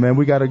like this, man.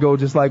 We got to go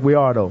just like we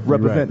are, though.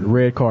 Represent.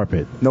 Red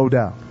carpet. No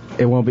doubt.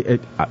 It won't be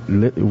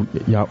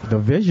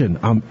the vision.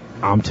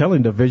 I'm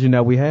telling the vision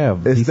that we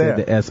have. It's there.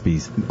 Said the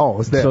ESPYs. Oh,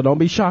 it's there. So don't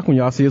be shocked when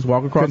y'all see us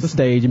walk across the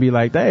stage and be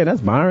like, "Hey,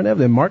 that's Byron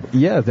Evans, Mark."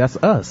 Yeah, that's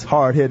us.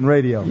 Hard hitting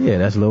radio. Yeah,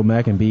 that's Lil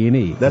Mac and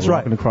B&E. That's right.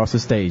 Walking across the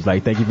stage.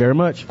 Like, thank you very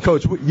much,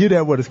 Coach. You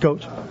there with us,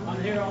 Coach?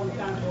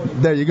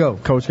 There you go.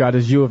 Coach got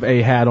his U of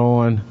A hat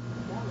on,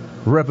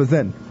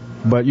 representing.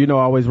 But I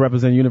always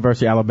represent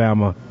University of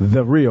Alabama,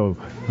 the real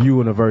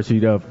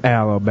University of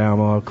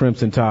Alabama,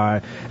 Crimson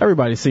Tide.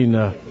 Everybody's seen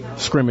the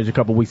scrimmage a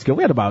couple weeks ago.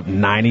 We had about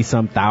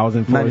 90-some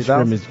thousand for a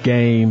scrimmage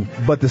game.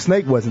 But the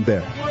snake wasn't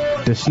there.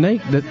 The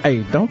snake?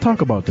 Hey, don't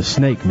talk about the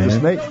snake, man. The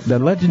snake? The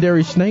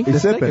legendary snake? The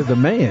snake is the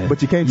man.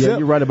 But you can't sip. Yeah,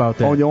 you're right about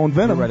that. On your own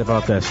venom. You're right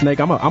about that. Snake,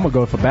 I'm going to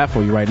go for bat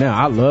for you right now.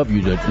 I love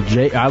you.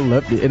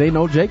 It ain't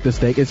no Jake the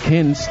Snake. It's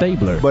Ken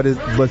Stabler. But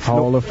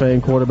Hall of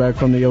Fame quarterback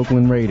from the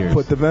Oakland Raiders.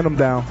 Put the venom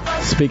down.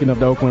 Speaking of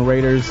the Oakland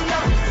Raiders,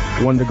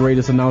 one of the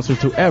greatest announcers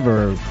to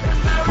ever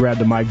grab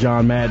the mic,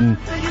 John Madden,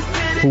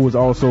 who was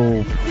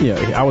also,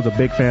 I was a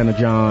big fan of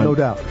John. No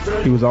doubt.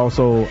 He was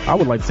also, I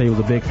would like to say he was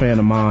a big fan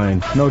of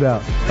mine. No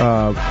doubt.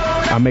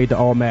 I made the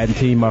All Madden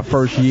team my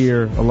first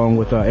year along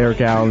with Eric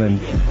Allen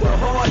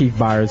Keith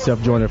Byers,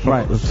 Seth Joyner,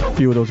 a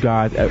few of those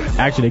guys.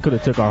 Actually, they could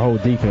have took our whole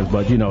defense,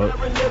 but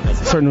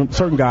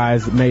certain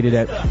guys made it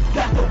that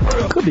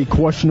could be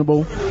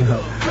questionable.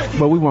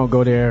 But we won't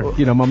go there.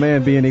 My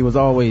man B&E was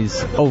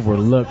always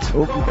overlooked,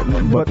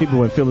 but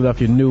people in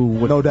Philadelphia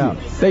knew. No doubt.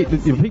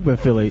 People in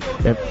Philly,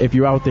 if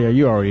you're out there,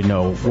 you already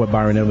know what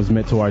Byron Evans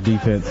meant to our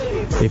defense.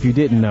 If you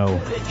didn't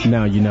know,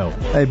 now you know.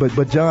 Hey,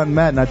 but John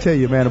Madden, I tell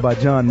you, man, about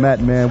John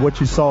Madden, man, what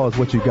you saw is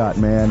what you got,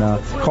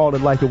 man. Called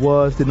it like it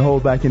was, didn't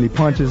hold back any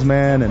punches,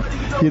 man, and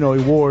he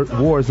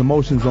wore his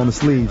emotions on the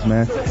sleeves,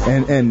 man.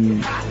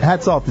 And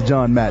hats off to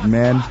John Madden,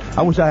 man.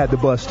 I wish I had the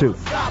bus too.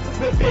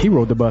 He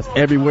rode the bus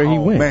everywhere he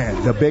went.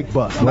 Man, the big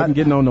bus. Not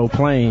getting on no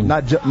plane.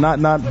 Not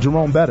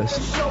Jerome Bettis.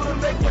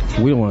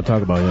 We don't want to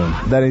talk about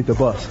him. That ain't the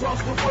bus.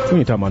 We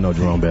ain't talking about no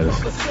Jerome Bettis.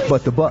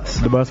 But the bus.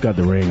 The bus got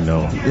the ring,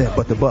 though. Yeah,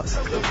 but the bus.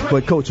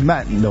 But Coach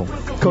Madden, no.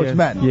 Coach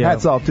Madden. Yeah.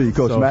 Hats off to you,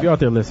 Coach Madden. If you're out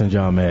there listening,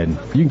 John Madden,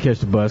 you can catch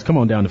the bus. Come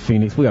on down to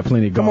Phoenix. We got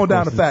plenty of golf courses. Come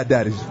on down to Fat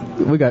Daddy's.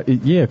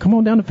 Come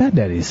on down to Fat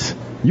Daddy's.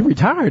 You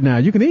retired now.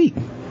 You can eat.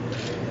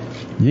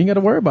 You ain't got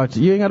to worry about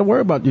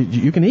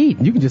you can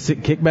eat. You can just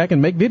kick back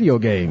and make video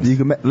games. You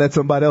can let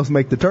somebody else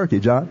make the turkey,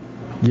 John.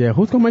 Yeah,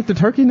 who's going to make the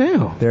turkey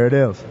now? There it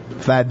is.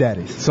 Fat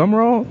Daddy's.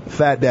 Summerall?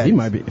 Fat Daddy's. He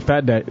might be.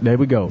 Fat Daddy. There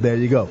we go. There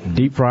you go.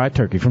 Deep fried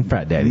turkey from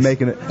Fat Daddy's.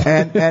 Making it.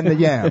 And the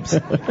yams.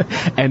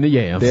 And the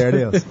yams. There it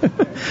is.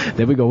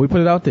 There we go. We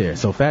put it out there.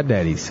 So Fat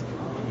Daddy's.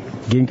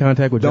 Get in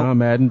contact with John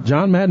Madden.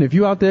 John Madden, if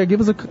you out there,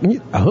 give us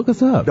hook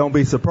us up. Don't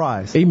be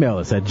surprised. Email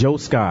us at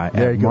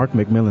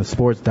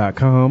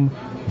joesky@markmcmillansports.com.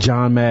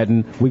 John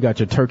Madden, we got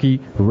your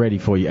turkey ready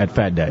for you at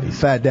Fat Daddy's.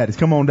 Fat Daddy's.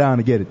 Come on down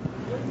and get it.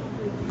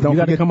 You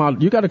got to come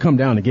out. You got to come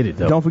down and get it,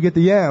 though. Don't forget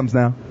the yams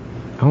now.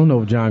 I don't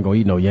know if John gonna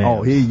eat no yams.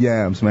 Oh, he eat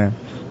yams, man.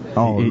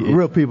 Oh,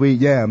 real people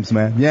eat yams,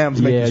 man. Yams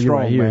make you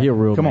strong, right. man. He's a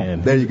real Come man.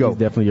 on, there you go. He's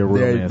definitely a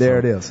real man. There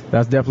it is.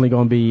 That's definitely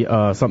going to be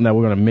something that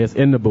we're going to miss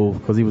in the booth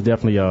because he was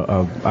definitely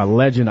a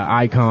legend, an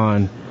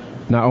icon,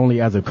 not only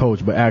as a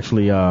coach but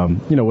actually,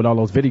 with all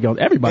those videos.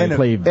 Everybody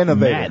played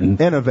Madden.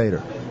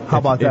 Innovator. How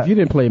about that? If you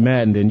didn't play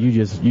Madden, then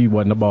you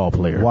wasn't a ball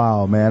player.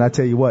 Wow, man. I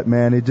tell you what,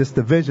 man. It's just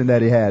the vision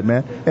that he had,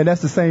 man. And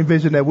that's the same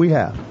vision that we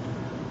have.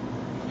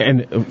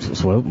 And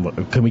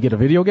can we get a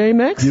video game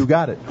next? You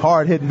got it.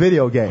 Hard-hitting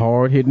video game.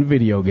 Hard-hitting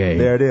video game.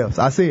 There it is.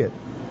 I see it.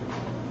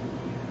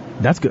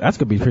 That's good. That's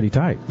gonna be pretty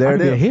tight. There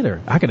it is. Be a hitter.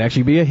 I could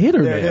actually be a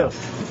hitter there. It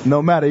is.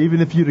 No matter, even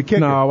if you the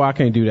kicker. No, I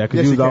can't do that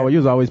because you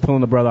was always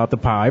pulling the brother out the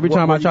pile. Every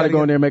time I try to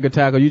go in there and make a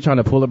tackle, you trying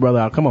to pull the brother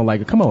out. Come on,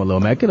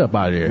 little man, get up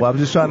out of there. Well, I'm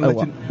just trying to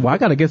let you. Well, I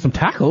got to get some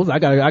tackles. I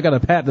got to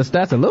pad the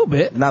stats a little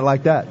bit. Not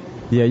like that.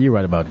 Yeah, you're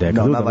right about that.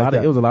 No, not like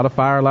that. It was a lot of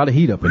fire, a lot of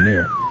heat up in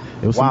there.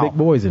 There was some big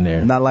boys in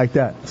there. Not like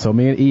that. So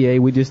me and EA,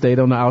 we just stayed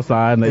on the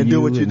outside and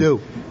do what you do.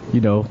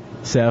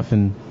 Seth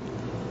and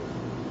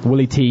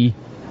Willie T,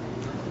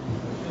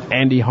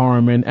 Andy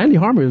Harmon. Andy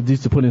Harmon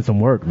used to put in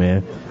some work,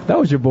 man. That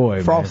was your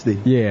boy, Frosty.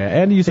 Man. Yeah,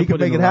 Andy used to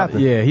put in a lot.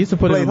 Yeah, he used to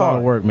put in a lot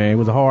of work, man. He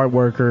was a hard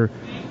worker.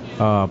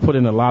 Put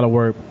in a lot of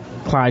work.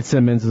 Clyde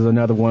Simmons is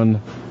another one.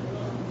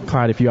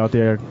 Clyde, if you're out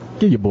there,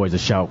 give your boys a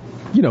shout.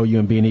 You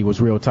and B&E was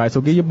real tight,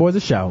 so give your boys a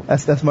shout.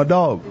 That's my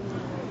dog.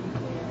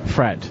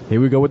 Frat.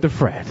 Here we go with the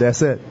frat.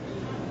 That's it.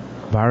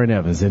 Byron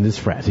Evans in his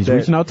frat. He's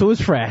reaching out to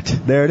his frat.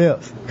 There it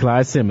is.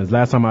 Clyde Simmons.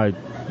 Last time I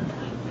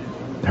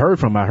heard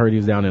from him, I heard he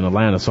was down in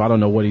Atlanta, so I don't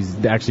know what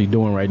he's actually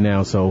doing right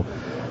now. So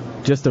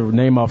just to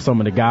name off some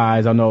of the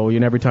guys, I know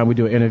every time we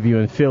do an interview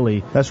in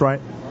Philly. That's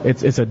right.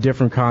 It's a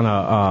different kind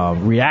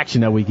of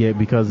reaction that we get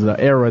because of the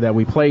era that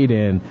we played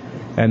in.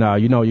 And,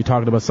 you're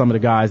talking about some of the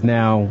guys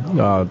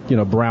now,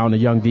 Brown, the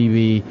young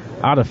DB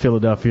out of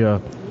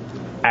Philadelphia.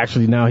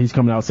 Actually, now he's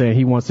coming out saying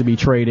he wants to be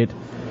traded.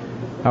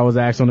 I was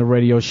asked on the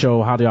radio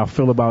show, how do y'all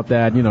feel about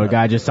that? The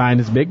guy just signed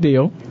this big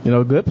deal.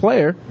 Good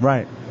player.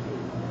 Right.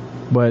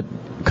 But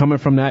coming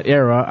from that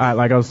era,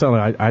 like I was telling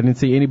you, I didn't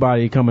see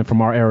anybody coming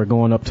from our era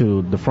going up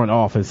to the front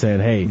office saying,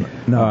 hey,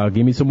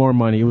 give me some more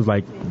money. It was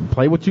like,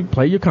 play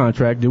your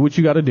contract, do what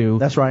you got to do.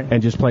 That's right.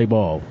 And just play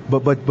ball.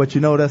 But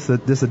that's a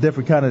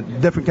different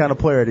kind of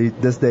player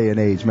this day and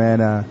age,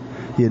 man.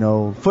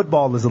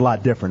 Football is a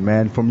lot different,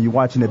 man. From you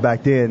watching it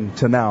back then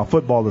to now,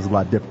 football is a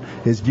lot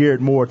different. It's geared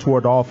more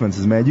toward the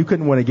offenses, man. You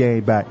couldn't win a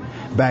game back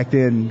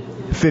then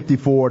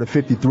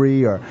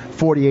 54-53 or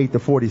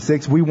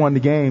 48-46. We won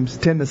the games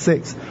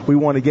 10-6. We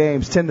won the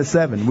games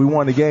 10-7. We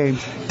won the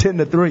games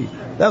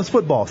 10-3. That was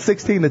football,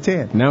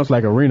 16-10. Now it's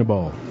like arena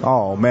ball.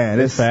 Oh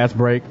man, it's fast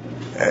break.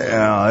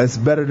 It's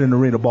better than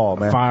arena ball,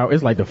 man.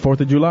 It's like the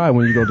 4th of July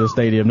when you go to the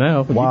stadium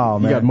now. Wow,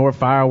 man. You got more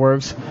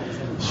fireworks.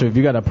 So if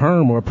you got a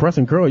perm or a press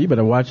and curl, you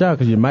better watch out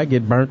because you might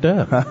get burnt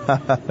up.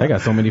 They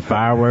got so many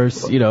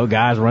fireworks,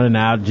 guys running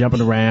out,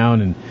 jumping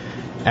around and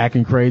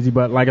acting crazy.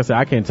 But like I said,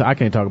 I can't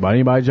talk about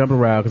anybody jumping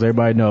around because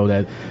everybody know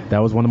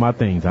that was one of my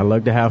things. I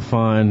love to have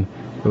fun.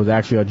 It was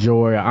actually a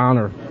joy, an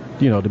honor,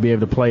 to be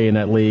able to play in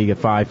that league at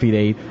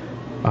 5'8",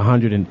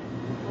 100 and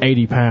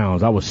 80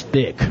 pounds. I was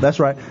thick. That's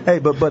right. Hey,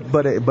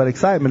 but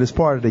excitement is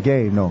part of the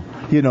game, though.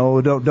 You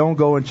know, don't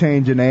go and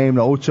change your name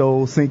to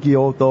Ocho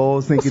Cinco,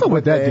 What's up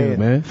with that dude,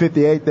 man?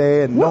 58th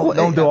day, and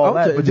don't do all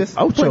that. But just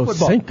Ocho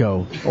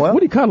Cinco. Well, what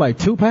do you call like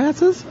 2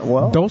 passes?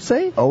 Well, Dose?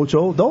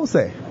 Ocho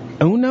Dose.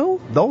 Uno?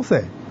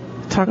 Dose.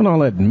 Talking all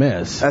that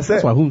mess. That's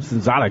why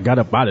Hunzada got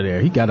up out of there.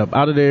 He got up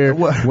out of there,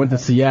 went to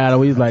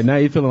Seattle. He's like, now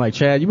you're feeling like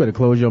Chad. You better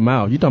close your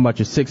mouth. You talking about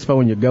your 6'4"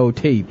 and your gold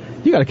teeth.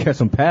 You got to catch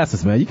some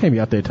passes, man. You can't be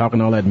out there talking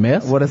all that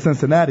mess. Well, that's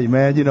Cincinnati,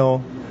 man. You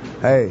know,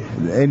 hey,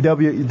 in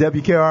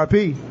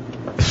WKRP.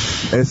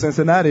 It's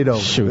Cincinnati, though.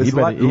 Shoot, There's a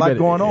lot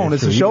going on.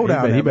 It's a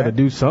showdown. He better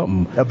do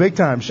something. A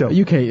big-time show.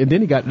 You can't. And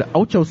then he got the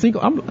Ocho Cinco.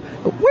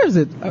 Where's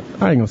it? I ain't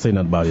going to say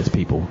nothing about his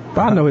people.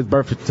 But I know his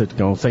birth certificate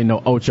going to say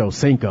no Ocho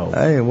Cinco.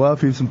 Hey, well,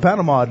 if he's from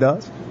Panama, it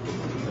does.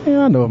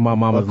 Yeah, I know if my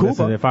mama's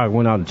listening, if I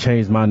went out and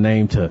changed my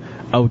name to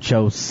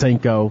Ocho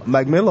Cinco.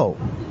 Like Milo.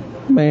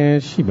 Man,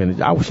 she wouldn't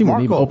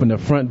even open the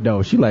front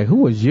door. She like, who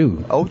was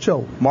you?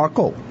 Ocho.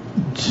 Marco.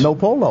 No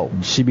polo.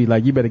 She be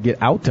like, you better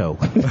get Auto.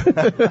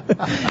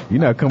 You're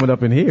not coming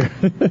up in here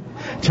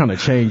trying to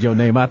change your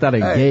name. I thought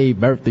I gave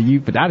birth to you,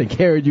 but I didn't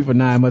carry you for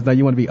 9 months. Now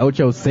you want to be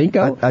Ocho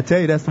Cinco? I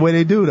tell you, that's the way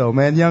they do, though,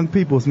 man. Young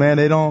peoples, man,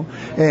 they don't.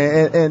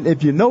 And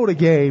if you know the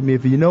game,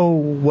 if you know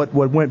what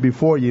went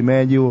before you,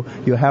 man, you'll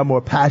have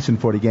more passion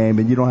for the game,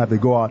 and you don't have to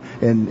go out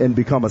and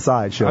become a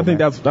sideshow. I think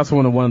that's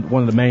one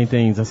of the main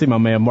things. I see my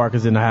man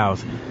Marcus in the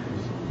house.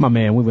 My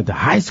man, we went to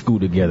high school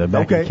together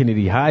back at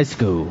Kennedy High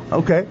School.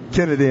 Okay,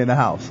 Kennedy in the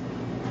house.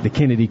 The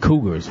Kennedy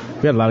Cougars.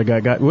 We had a lot of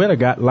guys. We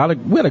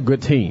had a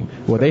good team.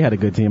 Well, they had a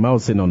good team. I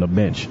was sitting on the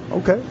bench.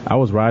 Okay. I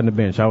was riding the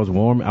bench. I was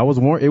warm.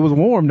 It was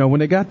warm though when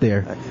they got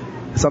there.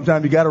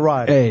 Sometimes you got to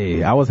ride.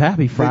 Hey, I was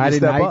happy. Friday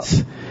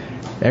nights.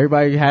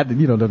 Everybody had,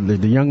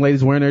 the young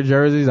ladies wearing their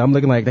jerseys. I'm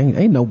looking like,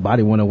 ain't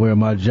nobody want to wear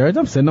my jersey.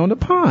 I'm sitting on the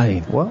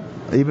Pine. Well,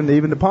 even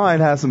the Pine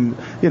has some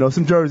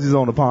jerseys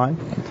on the Pine.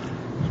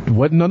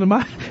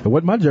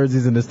 Wasn't my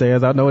jerseys in the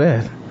stands. I know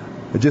that.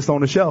 Just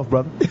on the shelf,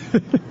 brother.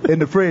 In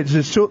the fridge,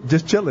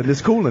 just chilling.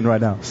 It's cooling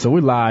right now. So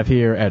we're live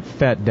here at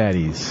Fat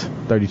Daddy's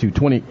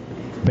 3220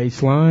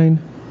 Baseline.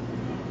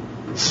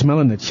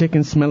 Smelling the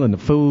chicken, smelling the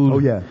food. Oh,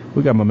 yeah.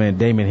 We got my man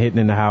Damon Hitton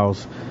in the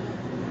house.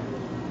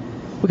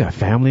 We got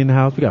family in the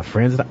house. We got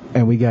friends.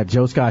 And we got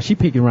Joe Scott. She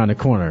peeking around the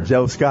corner.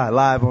 Joe Scott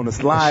live on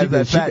the live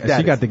at Fat Daddy's.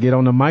 She got to get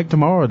on the mic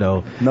tomorrow,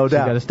 though. No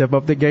doubt. She got to step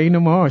up the game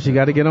tomorrow. She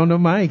got to get on the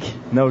mic.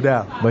 No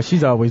doubt. But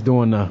she's always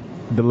doing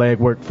the leg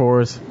work for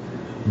us.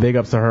 Big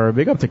ups to her.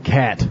 Big up to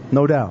Kat.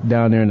 No doubt.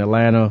 Down there in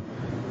Atlanta.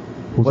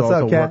 Who's What's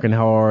also up, Kat? working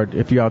hard.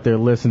 If you're out there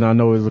listening, I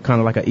know it was kind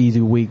of like an easy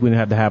week. We didn't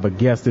have to have a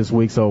guest this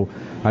week, so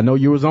I know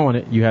you was on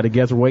it. You had a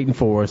guest waiting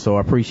for us, so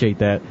I appreciate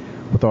that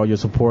with all your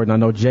support. And I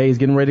know Jay's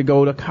getting ready to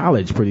go to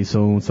college pretty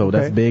soon, so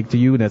that's big to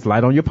you, and that's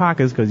light on your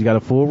pockets because you got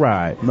a full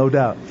ride. No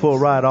doubt. Full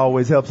ride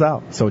always helps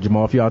out. So,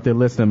 Jamal, if you're out there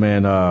listening,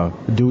 man,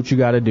 do what you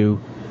got to do.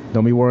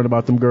 Don't be worrying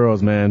about them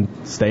girls,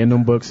 man. Stay in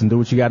them books and do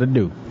what you got to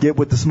do. Get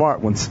with the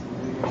smart ones.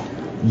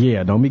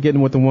 Yeah, don't be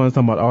getting with the ones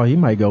talking about, he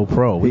might go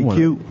pro. He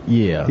cute.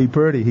 Yeah. He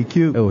pretty. He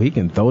cute. Oh, he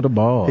can throw the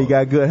ball. He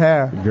got good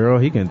hair. Girl,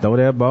 he can throw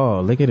that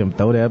ball. Look at him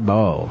throw that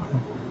ball.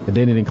 And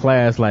then in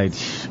class, like,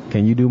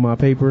 can you do my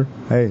paper?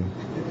 Hey.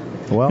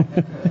 Well,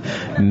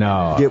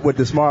 no. Get with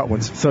the smart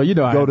ones. So,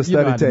 go to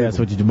study table. Mess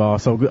with you, Jamal.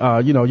 So,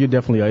 you're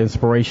definitely an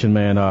inspiration,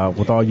 man,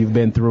 with all you've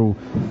been through.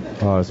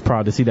 It's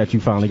proud to see that you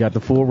finally got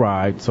the full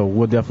ride. So,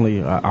 we'll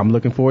definitely, I'm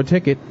looking for a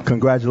ticket.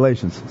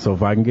 Congratulations. So,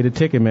 if I can get a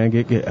ticket, man,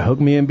 hook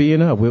me in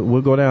being up.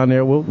 We'll go down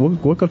there.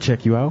 We'll go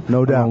check you out.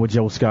 No doubt. Along with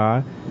Joe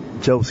Sky.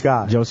 Joe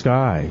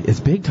Sky. It's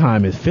big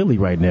time in Philly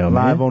right now,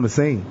 man. Live on the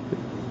scene.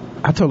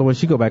 I told her when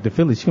she go back to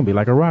Philly, she's going to be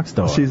like a rock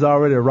star. She's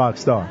already a rock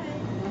star.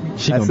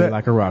 She's going to be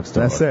like a rock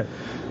star. That's it.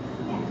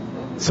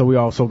 So we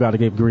also got to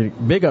give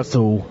big ups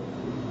to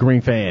Green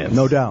fans.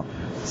 No doubt.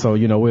 So,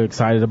 we're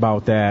excited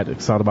about that.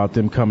 Excited about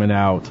them coming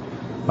out,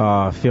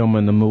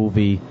 filming the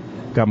movie.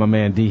 Got my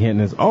man D.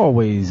 Hinton as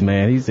always,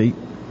 man.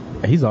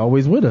 He's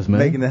always with us, man.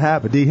 Making it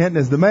happen. D. Hinton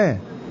is the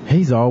man.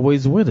 He's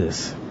always with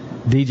us.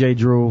 DJ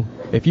Drew,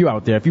 if you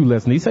out there, if you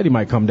listen, he said he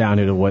might come down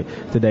here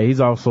today.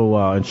 He's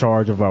also in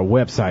charge of our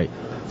website.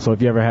 So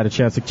if you ever had a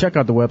chance to check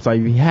out the website,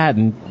 if you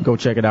hadn't, go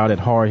check it out at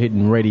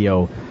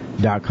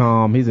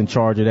hardhittingradio.com. He's in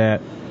charge of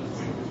that.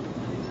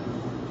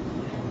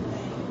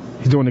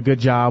 He's doing a good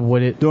job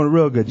with it. Doing a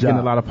real good job. Getting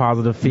a lot of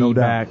positive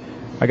feedback. No,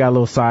 I got a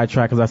little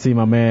sidetracked because I see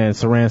my man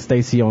Saran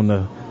Stacy on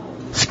the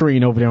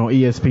screen over there on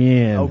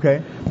ESPN.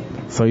 Okay.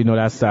 So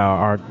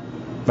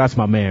that's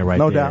my man right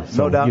there.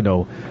 No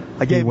doubt.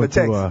 I gave him a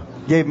text.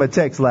 Gave him a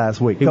text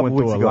last week. He went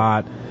through a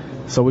lot.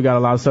 So we got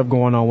a lot of stuff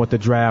going on with the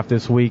draft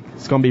this week.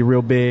 It's going to be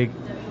real big.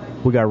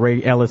 We got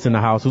Ray Ellis in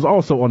the house, who's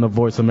also on the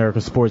Voice America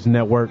Sports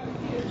Network.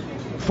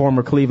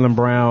 Former Cleveland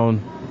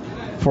Brown.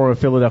 For a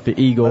Philadelphia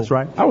Eagle. That's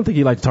right. I don't think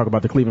he like to talk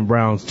about the Cleveland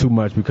Browns too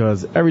much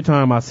because every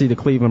time I see the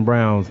Cleveland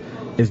Browns,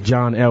 it's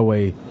John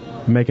Elway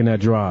making that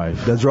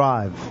drive. The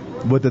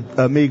drive with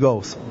the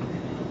amigos.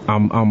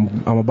 I'm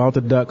about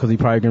to duck because he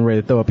probably getting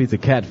ready to throw a piece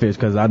of catfish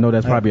because I know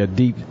that's probably a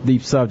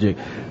deep subject.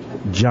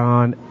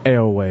 John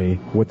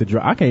Elway with the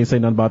draft. I can't say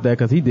nothing about that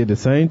because he did the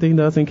same thing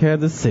to us in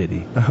Kansas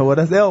City. Well,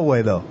 that's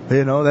Elway though.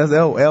 That's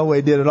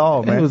Elway did it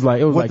all, man. It was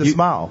with like the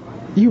smile.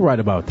 You right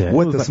about that.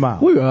 With the smile.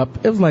 We were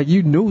up. It was like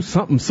you knew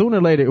something sooner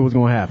or later it was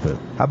going to happen.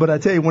 But I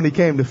tell you, when he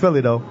came to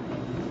Philly though,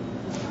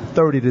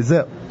 30 to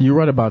zip. You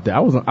right about that.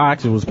 I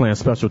actually was playing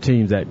special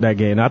teams that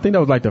game. I think that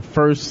was like the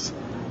first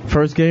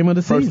game of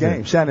the season. First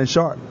game, Shannon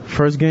Sharp.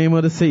 First game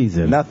of the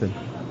season. Nothing.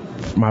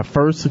 My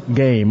first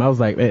game, I was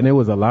like, and it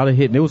was a lot of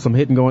hitting. There was some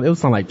hitting going. It was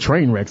some like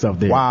train wrecks up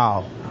there.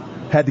 Wow.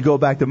 Had to go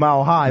back to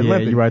Mile High. Yeah,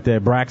 limping. you're right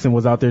there. Braxton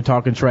was out there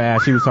talking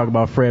trash. He was talking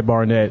about Fred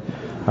Barnett.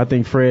 I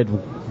think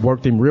Fred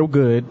worked him real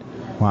good.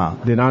 Wow.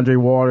 Then Andre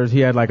Waters, he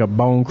had like a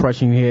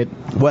bone-crushing hit.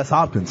 Wes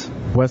Hopkins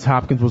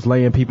was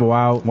laying people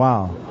out.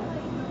 Wow.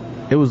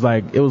 It was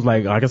like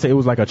I said, it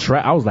was like a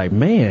trap. I was like,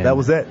 man. That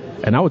was it.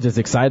 And I was just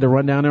excited to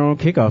run down there on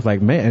kickoff.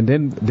 Like, man.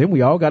 And then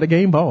we all got a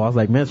game ball. I was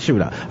like, man,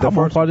 shoot. I'm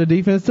on part of the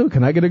defense too.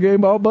 Can I get a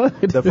game ball,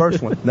 bud? The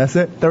first one. That's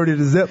it. 30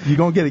 to zip. You're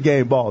going to get a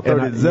game ball.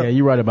 30 to zip. Yeah,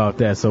 you're right about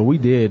that. So we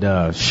did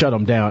shut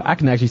them down. I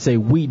can actually say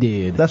we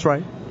did. That's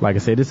right. Like I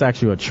said, this is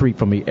actually a treat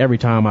for me every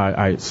time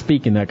I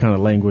speak in that kind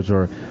of language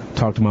or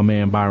talk to my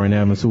man Byron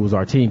Evans, who was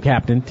our team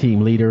captain,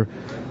 team leader.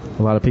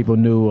 A lot of people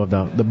knew of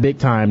the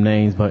big-time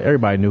names, but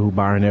everybody knew who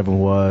Byron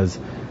Evans was.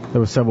 There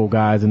were several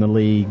guys in the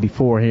league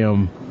before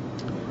him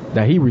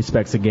that he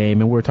respects the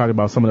game, and we're talking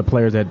about some of the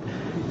players that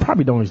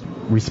probably don't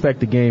respect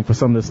the game for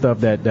some of the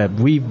stuff that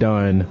we've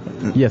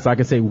done. Yes, I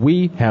can say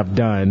we have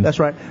done. That's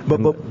right.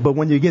 But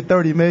when you get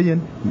 30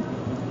 million,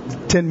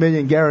 10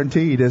 million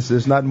guaranteed,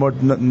 there's not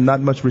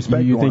much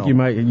respect. You think you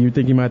might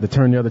have to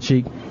turn the other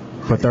cheek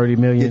for 30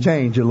 million? You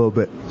change a little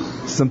bit.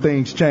 Some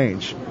things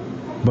change.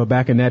 But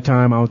back in that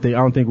time, I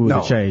don't think we would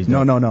have changed.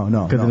 No.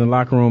 Because in the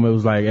locker room, it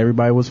was like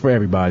everybody was for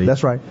everybody.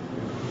 That's right.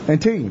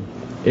 And team.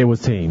 It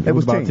was team. It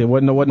was about team. It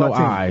wasn't no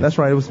I. That's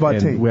right. It was about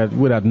team. We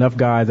had enough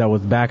guys that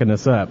was backing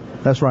us up.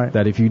 That's right.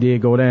 That if you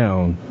did go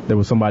down, there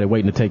was somebody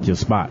waiting to take your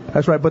spot.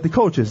 That's right. But the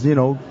coaches,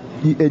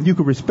 and you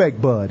could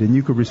respect Bud, and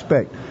you could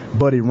respect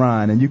Buddy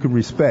Ryan, and you can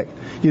respect,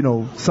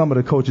 some of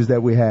the coaches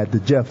that we had, the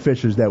Jeff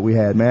Fishers that we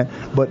had, man.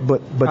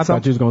 But I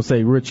thought you was gonna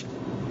say Rich.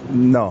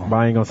 No. But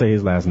I ain't gonna say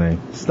his last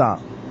name.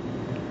 Stop.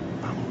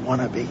 I'm one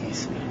of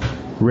these.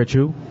 Rich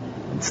who?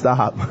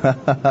 Stop. You know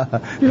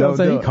what I'm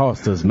saying? He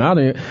cost us. Now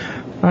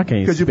I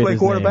can't. Could you play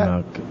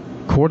quarterback?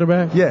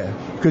 Quarterback? Yeah.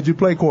 Could you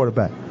play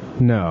quarterback?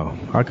 No,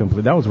 I couldn't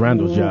play. That was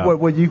Randall's job.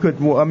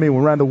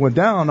 When Randall went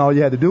down, all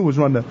you had to do was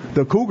run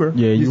the Cougar.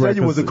 Yeah, you said right,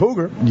 you was a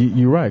Cougar.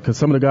 You're right, because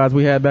some of the guys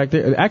we had back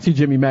there. Actually,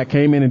 Jimmy Mack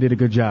came in and did a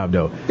good job,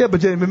 though. Yeah, but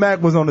Jimmy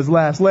Mack was on his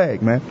last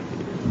leg, man.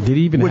 Did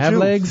he even have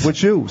legs? With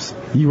shoes.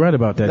 You right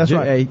about that. That's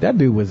right. Hey, that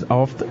dude was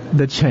off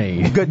the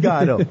chain. Good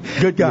guy, though.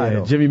 Good guy,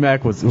 though. Jimmy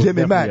Mack was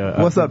Jimmy Mack.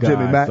 What's up,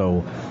 Jimmy Mack?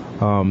 So,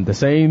 the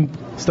same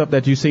stuff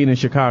that you've seen in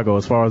Chicago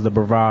as far as the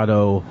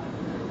bravado,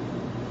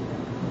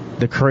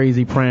 the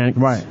crazy pranks.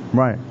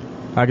 Right.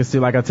 I can see,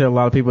 like I tell a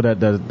lot of people that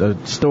the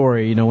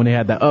story, when they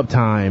had the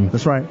Uptime.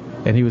 That's right.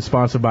 And he was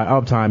sponsored by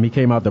Uptime. He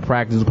came out to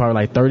practice. It was probably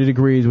like 30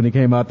 degrees when he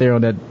came out there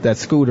on that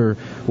scooter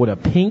with a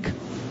pink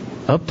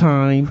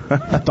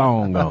Uptime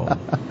thong on.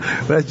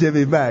 That's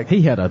Jimmy Mack.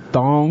 He had a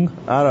thong.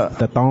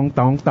 The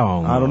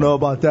thong. I don't know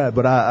about that,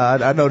 but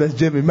I know that's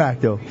Jimmy Mack,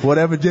 though.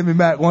 Whatever Jimmy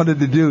Mack wanted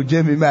to do,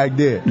 Jimmy Mack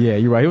did. Yeah,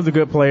 you're right. He was a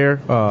good player.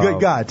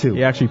 Good guy, too.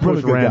 He actually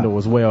pushed Randall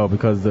as well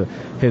because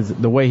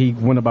the way he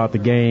went about the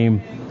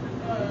game,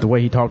 the way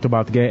he talked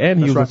about the game, and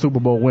he was a Super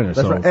Bowl winner.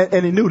 That's right.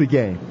 And he knew the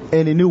game.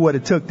 And he knew what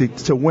it took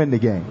to win the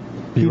game.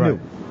 He knew.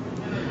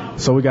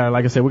 So we got,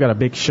 like I said, we got a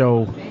big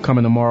show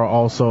coming tomorrow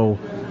also.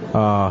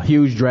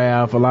 Huge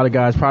draft. A lot of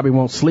guys probably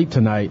won't sleep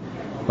tonight,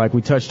 like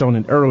we touched on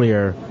it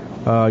earlier.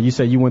 You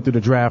said you went through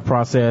the draft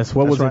process.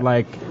 What was it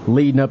like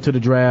leading up to the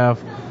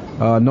draft,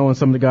 knowing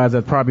some of the guys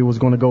that probably was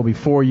going to go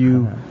before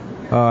you,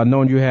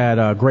 knowing you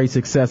had great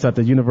success at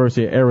the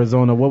University of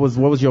Arizona? What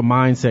was your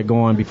mindset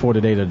going before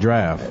the day of the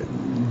draft?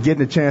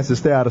 Getting a chance to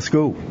stay out of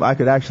school. I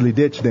could actually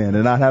ditch then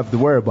and not have to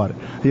worry about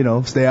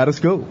it. Stay out of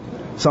school.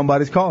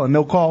 Somebody's calling.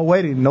 No call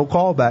waiting. No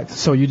callbacks.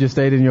 So you just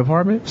stayed in your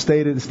apartment?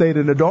 Stayed in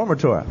the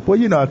dormitory.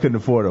 Well, I couldn't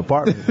afford an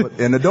apartment, but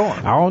in the dorm.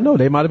 I don't know.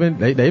 They might have been.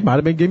 They might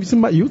have been giving you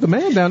some. You was the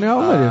man down there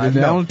already.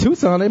 Down in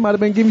Tucson, they might have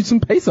been giving you some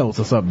pesos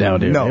or something down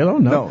there. No, I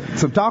don't know. No,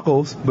 some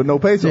tacos, but no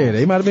pesos. Yeah,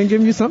 they might have been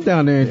giving you something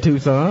down there in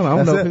Tucson.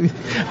 I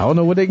don't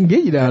know what they can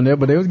get you down there,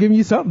 but they was giving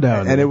you something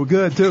down there. And they were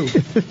good too.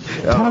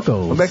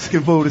 Tacos.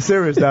 Mexican food is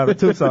serious down in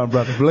Tucson,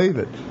 brother. Believe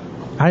it.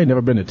 I ain't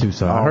never been to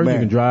Tucson. I heard you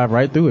can drive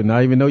right through it,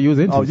 not even know you was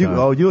in Tucson.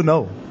 You'll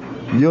know.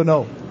 You'll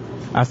know.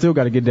 I still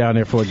got to get down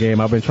there for a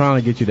game. I've been trying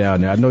to get you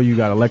down there. I know you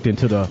got elected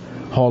into the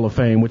Hall of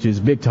Fame, which is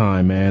big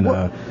time, man.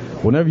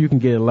 Whenever you can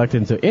get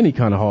elected into any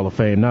kind of Hall of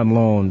Fame,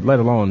 let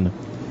alone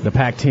the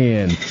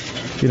Pac-10,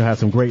 have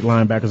some great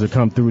linebackers that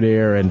come through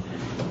there. And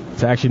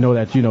to actually know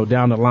that,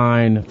 down the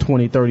line,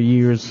 20, 30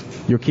 years,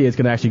 your kids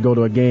can actually go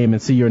to a game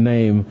and see your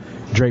name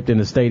draped in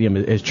the stadium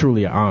is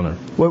truly an honor.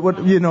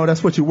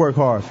 That's what you work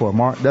hard for,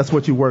 Mark. That's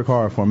what you work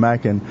hard for,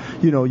 Mac. And,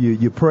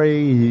 you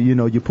pray,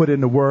 you put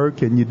in the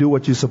work and you do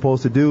what you're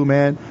supposed to do,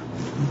 man,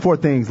 for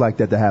things like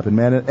that to happen,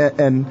 man.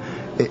 And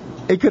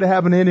it could have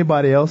happened to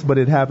anybody else, but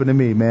it happened to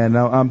me, man.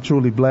 I'm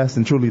truly blessed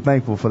and truly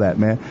thankful for that,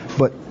 man.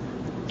 But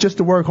just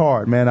to work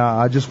hard, man.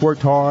 I just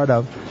worked hard.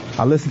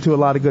 I listened to a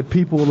lot of good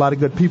people. A lot of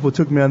good people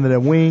took me under their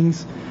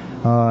wings.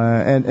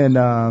 And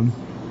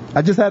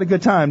I just had a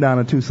good time down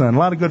in Tucson. A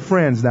lot of good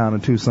friends down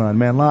in Tucson,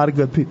 man. A lot of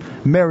good people.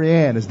 Mary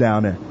Ann is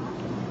down there.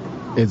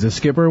 Is the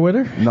skipper with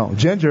her? No,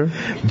 Ginger.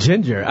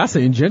 Ginger. I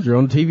seen Ginger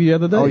on TV the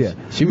other day. Oh, yeah.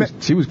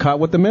 She was caught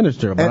with the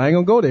minister, but I ain't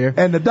going to go there.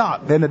 And the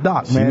doc,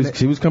 man.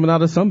 She was coming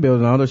out of some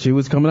building. Although she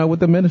was coming out with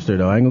the minister,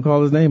 though. I ain't going to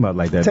call his name out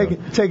like that.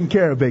 Taking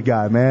care of big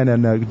guy, man.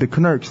 And the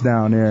Knerks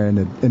down there and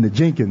the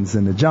Jenkins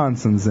and the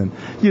Johnsons and,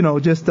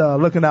 just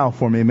looking out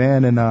for me,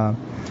 man. And,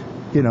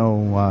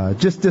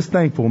 just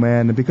thankful,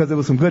 man, because there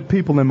was some good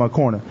people in my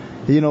corner.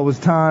 It was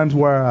times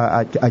where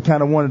I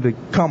kind of wanted to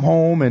come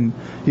home, and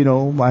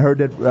I heard.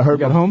 You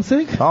got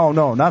homesick? Oh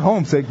no, not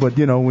homesick, but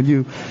when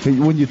you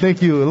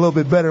think you're a little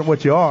bit better than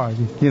what you are,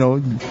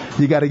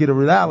 you got to get a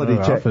reality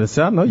check.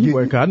 I know you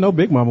work. I know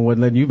Big Mama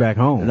wasn't letting you back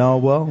home. No,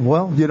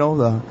 well,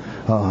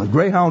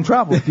 Greyhound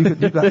travels. You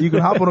can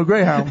hop on a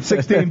Greyhound,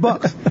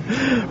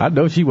 $16. I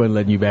know she wasn't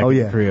letting you back in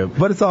the crib.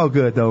 But it's all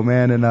good though,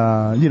 man, and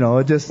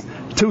it just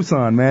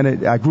Tucson,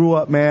 man. I grew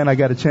up, man. I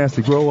got a chance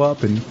to grow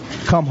up and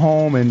come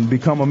home and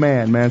become a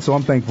man. So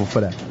I'm thankful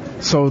for that.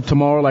 So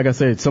tomorrow, like I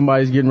said,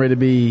 somebody's getting ready to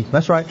be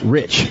That's right.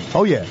 rich.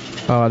 Oh, yeah.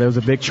 There was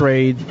a big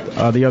trade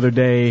the other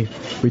day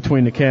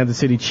between the Kansas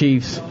City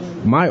Chiefs,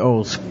 my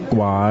old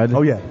squad,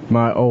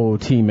 my old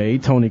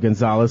teammate, Tony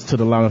Gonzalez, to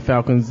the Atlanta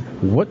Falcons.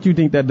 What do you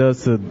think that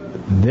does to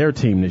their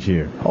team this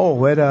year?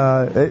 Oh,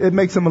 it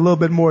makes them a little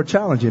bit more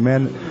challenging,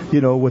 man.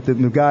 With the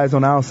guys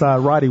on the outside,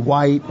 Roddy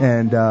White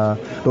and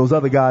those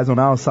other guys on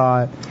the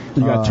outside.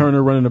 You got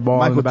Turner running the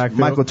ball in the backfield.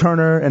 Michael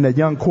Turner and that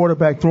young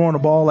quarterback throwing the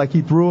ball like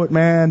he threw it,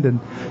 man.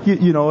 And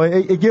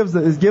it gives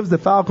the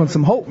Falcons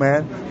some hope,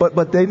 man.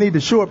 But they need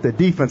to shore up their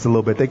defense a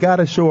little bit. They got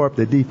to shore up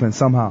their defense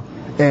somehow.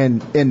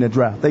 And in the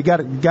draft, they got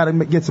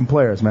to get some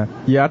players, man.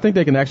 Yeah, I think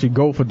they can actually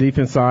go for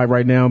defense side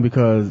right now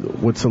because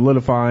with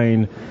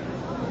solidifying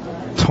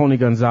Tony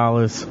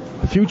Gonzalez,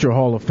 future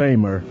Hall of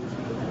Famer,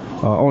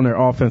 on their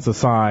offensive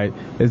side,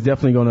 is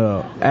definitely going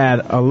to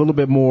add a little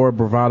bit more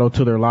bravado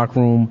to their locker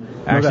room.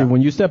 Actually,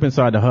 when you step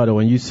inside the huddle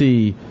and you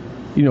see,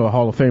 a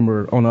Hall of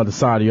Famer on the other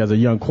side of you as a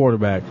young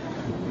quarterback,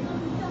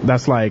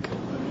 that's like,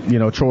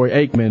 Troy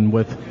Aikman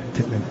with.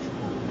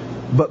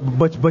 But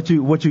what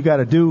you got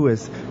to do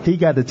is he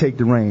got to take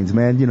the reins,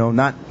 man.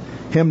 Not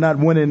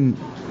winning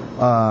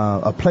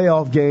a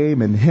playoff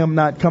game and him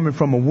not coming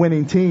from a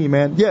winning team,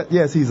 man.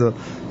 Yes, he's a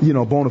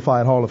bona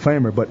fide Hall of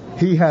Famer, but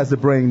he has to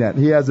bring that.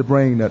 He has to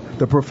bring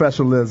the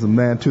professionalism,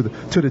 man, to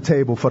the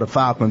table for the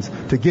Falcons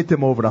to get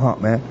them over the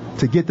hump, man.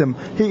 To get them,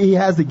 he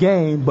has the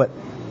game, but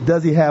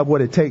does he have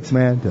what it takes,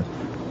 man,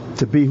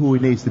 to be who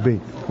he needs to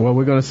be? Well,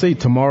 we're going to see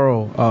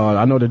tomorrow.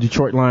 I know the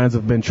Detroit Lions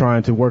have been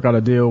trying to work out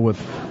a deal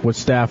with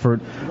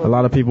Stafford. A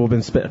lot of people have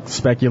been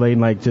speculating,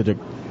 like,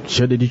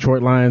 should the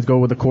Detroit Lions go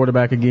with the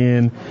quarterback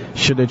again?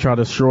 Should they try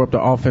to shore up the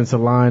offensive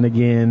line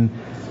again?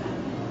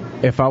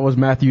 If I was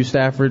Matthew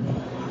Stafford,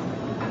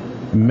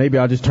 maybe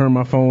I'll just turn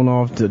my phone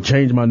off to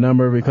change my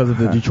number because of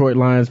the Detroit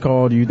Lions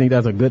call. Do you think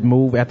that's a good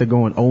move after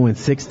going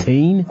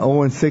 0-16?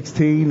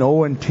 0-16,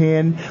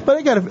 0-10.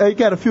 But they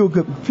got a few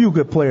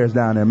good players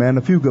down there, man.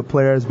 A few good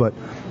players, but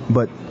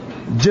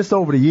just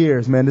over the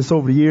years, man,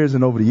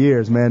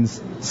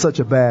 it's such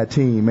a bad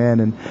team, man.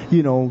 And,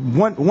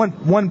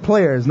 one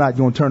player is not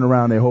going to turn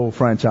around their whole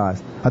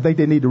franchise. I think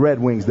they need the Red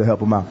Wings to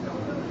help them out.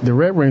 The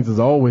Red Wings is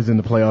always in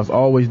the playoffs,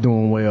 always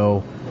doing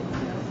well.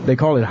 They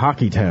call it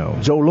Hockey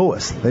Town. Joe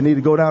Louis. They need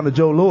to go down to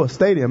Joe Louis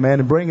Stadium, man,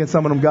 and bring in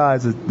some of them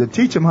guys to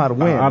teach them how to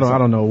win. I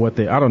don't know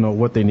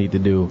what they need to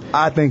do.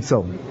 I think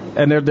so.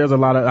 And there's a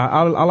lot of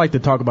I like to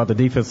talk about the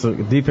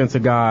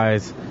defensive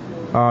guys.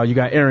 You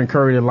got Aaron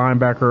Curry, the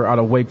linebacker out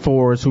of Wake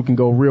Forest, who can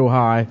go real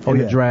high in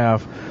the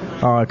draft.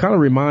 It kind of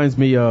reminds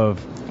me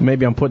of,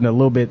 maybe I'm putting a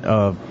little bit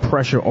of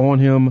pressure on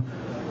him,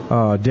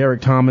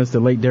 Derek Thomas, the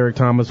late Derek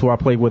Thomas, who I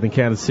played with in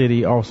Kansas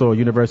City, also a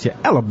University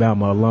of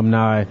Alabama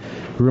alumni. It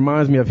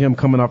reminds me of him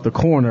coming off the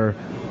corner,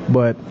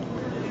 but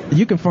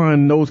you can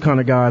find those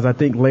kind of guys, I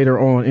think, later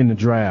on in the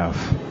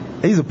draft.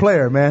 He's a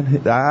player,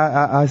 man.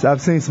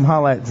 I've seen some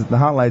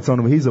highlights on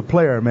him. He's a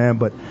player, man,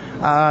 but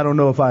I don't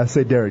know if I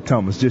say Derek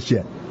Thomas just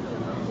yet.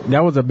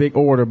 That was a big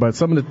order, but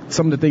some of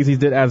the things he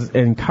did as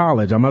in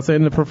college, I'm not saying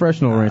in the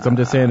professional ranks, I'm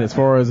just saying as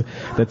far as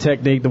the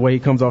technique, the way he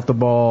comes off the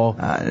ball,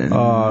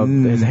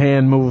 his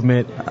hand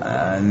movement.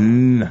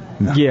 No.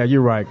 Yeah,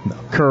 you're right.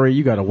 Curry,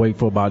 you got to wait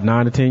for about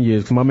 9 to 10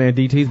 years because my man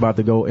DT's about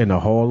to go in the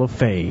Hall of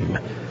Fame.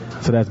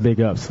 So that's big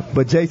ups.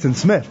 But Jason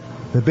Smith,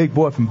 the big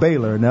boy from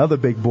Baylor, and the other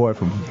big boy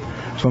from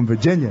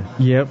Virginia.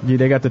 Yep,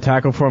 they got the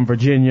tackle from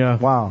Virginia.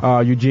 Wow.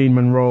 Eugene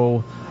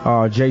Monroe.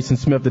 Jason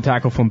Smith, the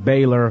tackle from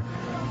Baylor.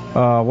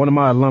 One of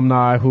my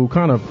alumni who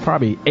kind of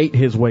probably ate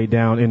his way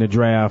down in the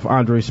draft,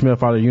 Andre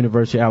Smith out of the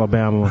University of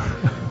Alabama.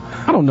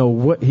 I don't know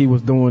what he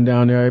was doing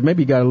down there.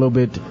 Maybe he got a little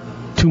bit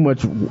too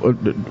much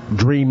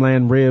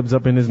Dreamland ribs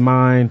up in his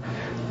mind.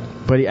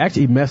 But he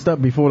actually messed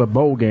up before the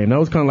bowl game. That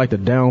was kind of like the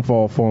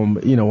downfall for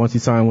him, once he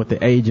signed with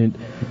the agent.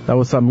 That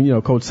was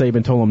something, Coach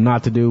Saban told him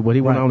not to do, but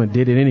he went on and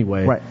did it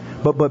anyway. Right.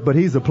 But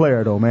he's a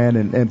player, though, man,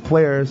 and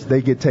players,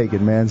 they get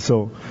taken, man.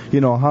 So,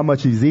 how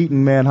much he's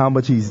eaten, man, how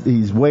much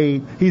he's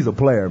weighed, he's a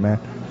player, man.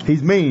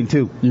 He's mean,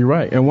 too. You're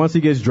right. And once he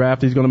gets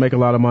drafted, he's going to make a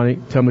lot of money.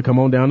 Tell him to come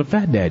on down to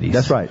Fat Daddy's.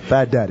 That's right,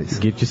 Fat Daddy's.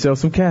 Get yourself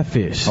some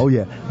catfish. Oh,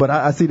 yeah. But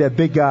I see that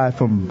big guy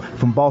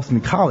from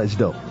Boston College,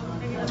 though.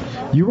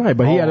 You're right,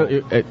 but he had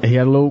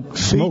a little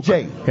smoke.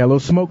 BJ. He had a little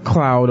smoke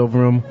cloud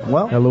over him.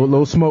 Well, had a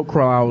little smoke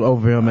cloud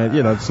over him. And,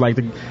 it's like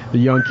the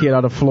young kid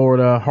out of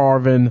Florida,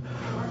 Harvin,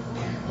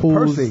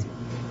 who's Percy.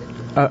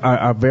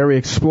 A very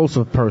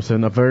explosive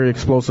person, a very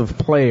explosive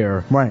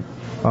player. Right.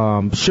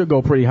 Should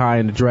go pretty high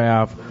in the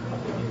draft.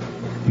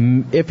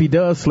 If he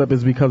does slip,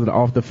 it's because of the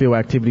off-the-field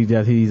activities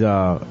that he's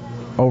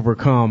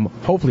overcome.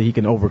 Hopefully he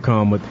can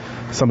overcome with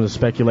some of the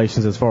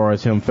speculations as far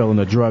as him failing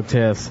the drug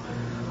test.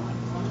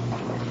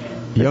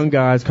 Young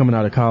guys coming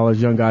out of college,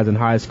 young guys in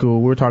high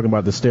school. We were talking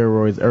about the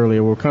steroids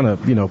earlier. We're kind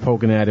of,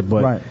 poking at it,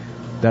 but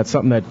that's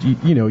something that,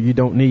 you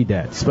don't need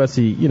that.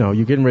 Especially,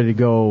 you're getting ready to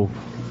go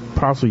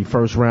possibly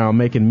first round,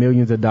 making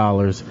millions of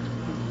dollars,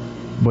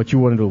 but you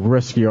wanted to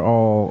risk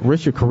your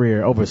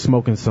career over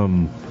smoking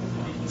some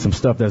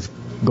stuff that's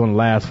going to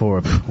last for,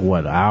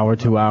 an hour,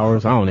 2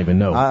 hours? I don't even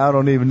know. I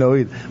don't even know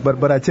either.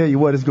 But I tell you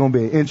what, it's going to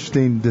be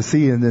interesting to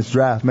see in this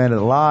draft, man.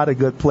 A lot of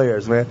good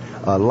players, man.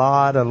 A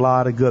lot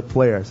of good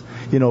players.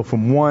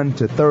 From 1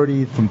 to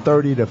 30, from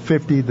 30 to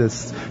 50 to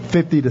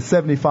 50 to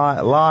 75,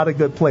 a lot of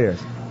good players.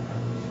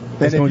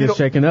 It's going to get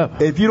shaken up.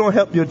 If you don't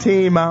help your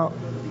team out,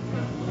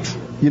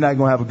 you're not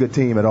going to have a good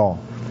team at all.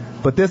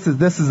 But this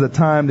is a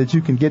time that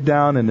you can get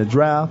down in the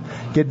draft,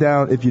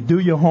 if you do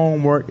your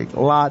homework,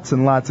 lots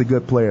and lots of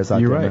good players out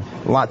there. You're right.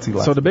 Man. Lots and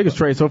lots. So the biggest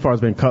trade so far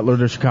has been Cutler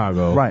to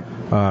Chicago. Right.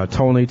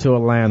 Tony to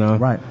Atlanta.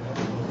 Right.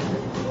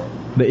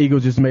 The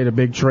Eagles just made a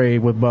big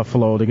trade with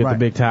Buffalo to get the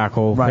big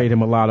tackle, paid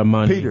him a lot of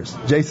money.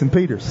 Jason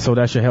Peters. So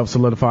that should help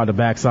solidify the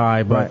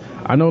backside. But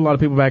I know a lot of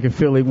people back in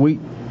Philly,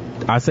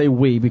 I say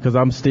we because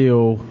I'm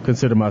still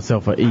consider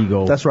myself an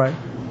Eagle. That's right.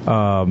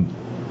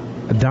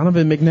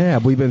 Donovan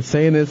McNabb, we've been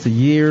saying this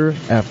year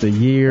after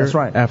year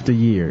after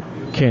year.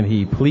 Can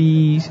he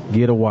please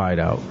get a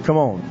wideout? Come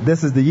on,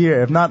 this is the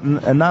year. If not,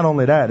 and not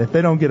only that, if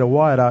they don't get a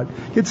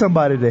wideout, get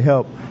somebody to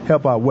help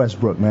out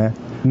Westbrook, man.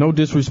 No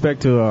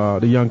disrespect to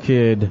the young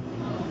kid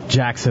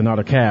Jackson out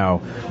of Cal,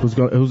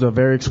 who's a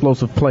very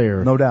explosive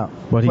player. No doubt.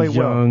 But he's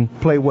young.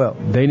 Play well.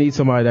 They need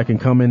somebody that can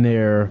come in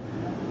there,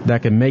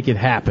 that can make it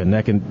happen,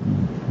 that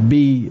can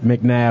be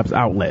McNabb's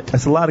outlet.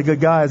 There's a lot of good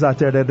guys out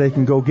there that they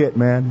can go get,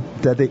 man,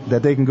 that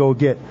they can go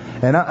get.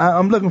 And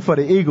I'm looking for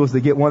the Eagles to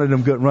get one of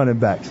them good running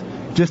backs.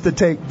 Just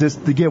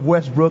to give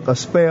Westbrook a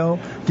spell,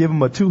 give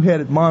him a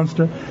two-headed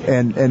monster,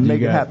 and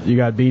make it happen. You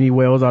got Beanie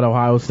Wells out of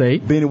Ohio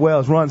State. Beanie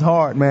Wells runs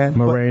hard, man.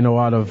 Moreno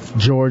out of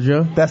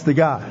Georgia. That's the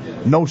guy.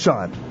 No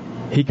Sean.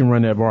 He can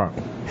run that rock.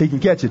 He can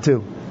catch it,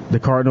 too. The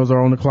Cardinals are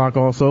on the clock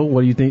also.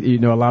 What do you think? A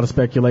lot of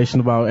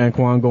speculation about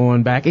Anquan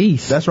going back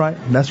east. That's right.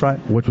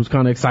 Which was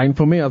kind of exciting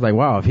for me. I was like,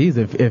 wow,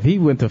 if he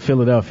went to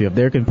Philadelphia, if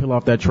they can pull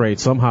off that trade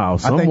somehow,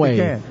 some way. I think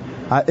they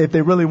can. If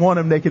they really want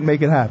him, they can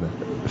make it happen.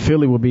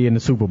 Philly will be in the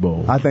Super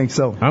Bowl. I think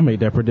so. I made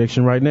that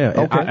prediction right now.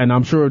 Okay. And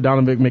I'm sure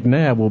Donovan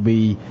McNabb will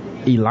be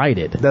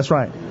elated. That's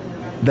right.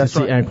 To see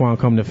Anquan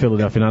come to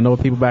Philadelphia. And I know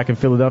people back in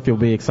Philadelphia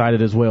will be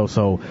excited as well.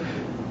 So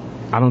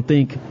I don't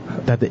think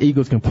that the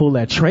Eagles can pull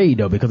that trade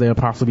though, because they'll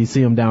possibly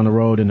see him down the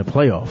road in the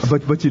playoffs.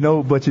 But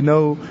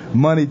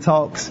money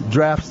talks,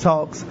 drafts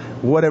talks,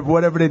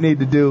 whatever they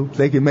need to do,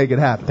 they can make it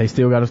happen. They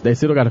still got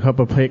a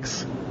couple of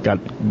picks, got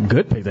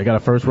good picks. They got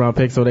a first round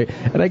pick, so they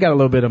got a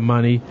little bit of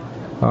money.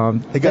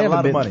 They got a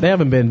lot of money. They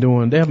haven't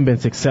been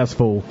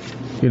successful,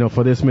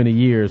 for this many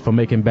years for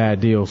making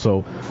bad deals.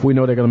 So we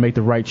know they're going to make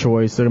the right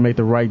choice. They're going to make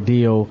the right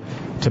deal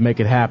to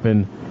make it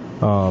happen.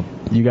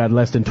 You got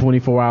less than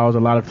 24 hours. A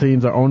lot of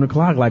teams are on the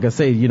clock. Like I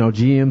say,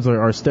 GMs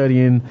are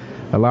studying.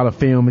 A lot of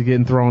film is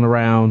getting thrown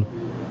around.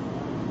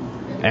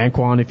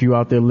 Anquan, if you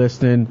out there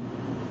listening,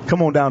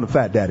 come on down to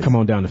Fat Daddy's. Come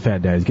on down to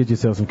Fat Daddy's. Get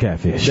yourself some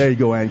catfish. There you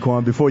go,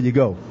 Anquan. Before you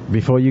go.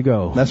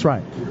 That's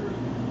right.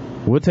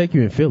 We'll take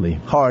you in Philly.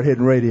 Hard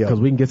Hitting Radio. Because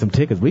we can get some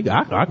tickets.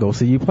 I'll go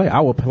see you play. I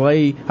will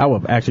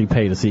actually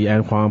pay to see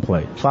Anquan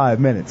play. 5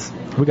 minutes.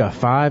 We got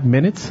 5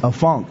 minutes of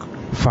funk.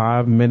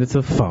 5 minutes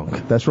of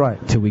funk. That's right.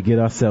 Till we get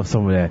ourselves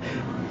some of that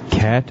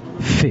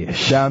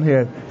catfish. Down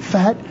here,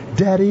 Fat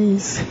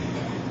Daddy's.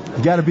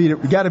 You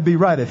gotta be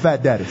right at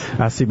Fat Daddy's.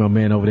 I see my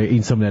man over there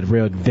eating some of that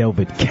red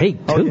velvet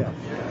cake too. Oh yeah.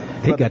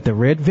 He got the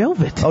red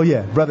velvet. Oh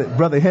yeah,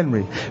 brother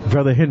Henry.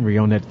 Brother Henry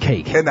on that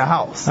cake. In the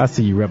house. I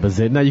see you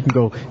represent. Now you can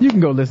go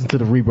listen to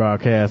the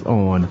rebroadcast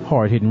on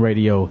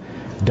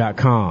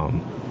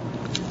hardhittingradio.com.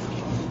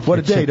 What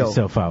a day, check though.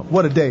 Yourself out.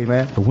 What a day,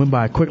 man. It went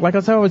by quick. Like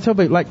I always tell,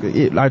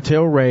 I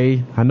tell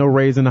Ray, I know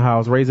Ray's in the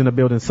house, Ray's in the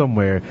building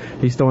somewhere.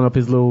 He's throwing up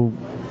his little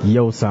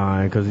yo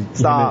sign because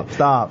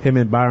him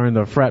and Byron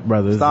are frat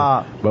brothers.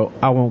 Stop. But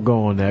I won't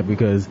go on that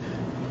because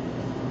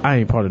I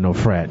ain't part of no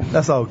frat.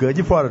 That's all good.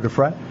 You're part of the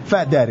frat.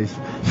 Fat Daddies.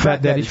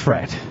 Fat Daddy's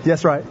frat.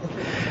 That's right.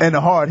 And the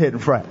hard-hitting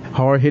frat.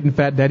 Hard-hitting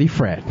Fat Daddy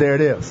frat. There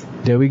it is.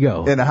 There we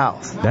go. In the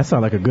house. That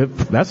sounds like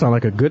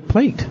a good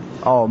plate.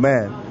 Oh,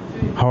 man.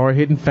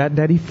 Hard-hitting Fat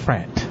Daddy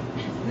frat.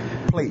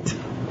 Plate.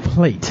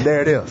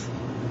 There it is.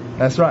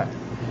 That's right.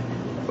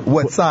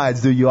 What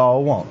sides do you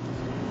all want?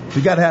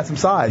 You got to have some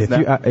sides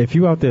now. If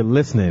you out there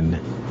listening,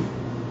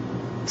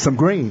 some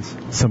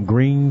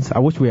greens. I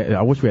wish we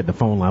had the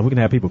phone line. We can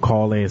have people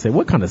call in and say,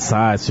 what kind of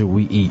sides should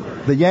we eat?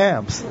 The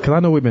yams. Because I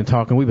know we've been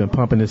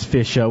pumping this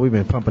fish up. We've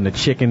been pumping the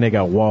chicken. They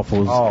got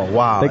waffles. Oh,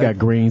 wow. They got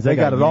greens. They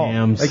got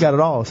yams. They got it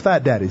all. It's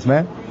Fat Daddies,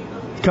 man.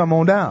 Come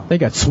on down. They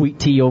got sweet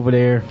tea over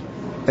there.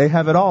 They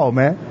have it all,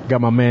 man. Got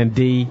my man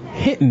D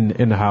Hitton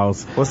in the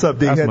house. What's up,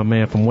 D? That's my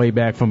man from way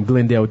back from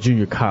Glendale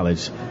Junior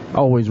College.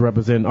 Always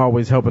representing,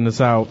 always helping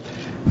us out,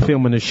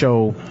 filming the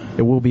show.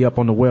 It will be up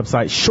on the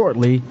website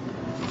shortly.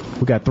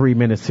 We got 3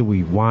 minutes till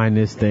we wind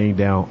this thing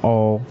down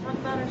all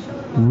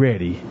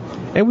ready.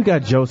 And we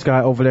got Joe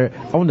Sky over there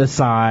on the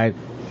side.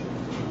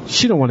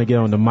 She don't want to get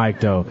on the mic,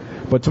 though.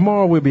 But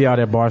tomorrow we'll be out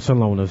at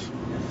Barcelona's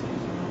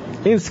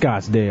in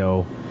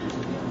Scottsdale.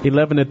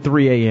 11 to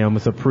 3 a.m.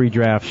 It's a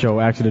pre-draft show.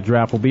 Actually, the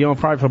draft will be on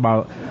probably for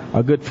about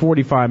a good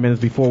 45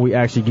 minutes before we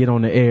actually get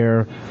on the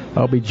air.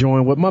 I'll be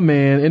joined with my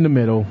man in the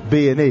middle.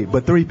 B&E,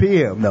 but 3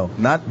 p.m. No,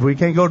 we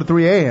can't go to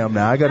 3 a.m.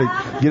 now. I got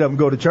to get up and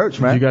go to church,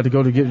 man. You got to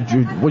go to get.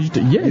 What you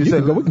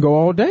can go. We can go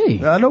all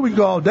day. I know we can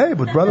go all day,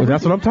 but brother,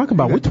 that's what I'm talking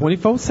about. We're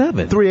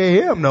 24/7. 3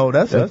 a.m. No,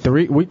 that's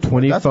 3. We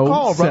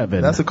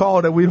 24/7. That's a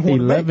call that we don't want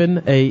to make.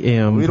 11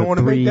 a.m. We don't want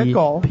to make that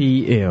call.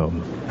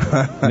 p.m.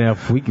 Now,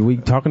 if we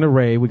talking to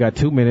Ray, we got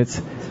 2 minutes,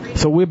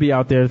 so we'll be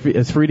out there.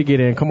 It's free to get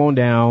in. Come on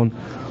down.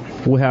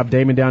 We'll have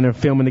Damon down there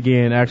filming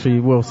again. Actually,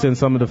 we'll send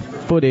some of the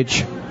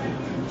footage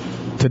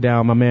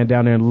to my man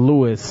down there in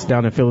Lewis,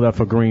 down in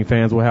Philadelphia Green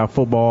fans. We'll have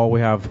football.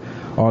 We have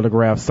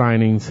autograph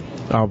signings.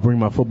 I'll bring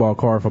my football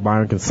card for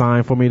Byron can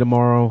sign for me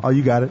tomorrow. Oh,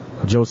 you got it.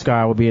 Joe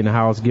Sky will be in the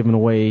house giving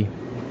away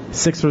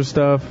Sixers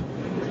stuff,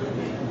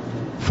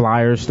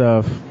 Flyer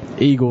stuff,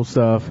 Eagle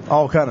stuff.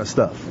 All kind of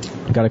stuff.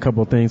 Got a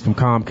couple of things from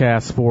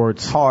Comcast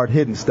Sports.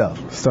 Hard-hitting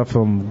stuff. Stuff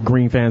from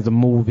Green Fans, the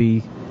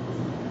movie.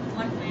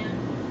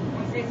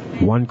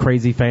 One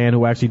crazy fan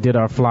who actually did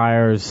our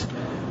flyers.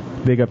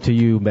 Big up to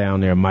you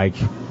down there, Mike.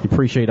 We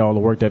appreciate all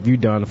the work that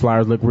you've done. The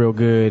flyers look real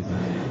good.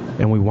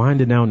 And we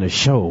winding down the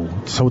show.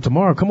 So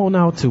tomorrow, come on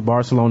out to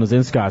Barcelona's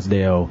in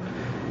Scottsdale,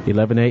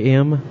 11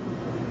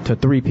 a.m. to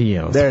 3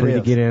 p.m. There it's free it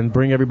to is. get in.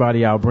 Bring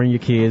everybody out. Bring your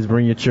kids.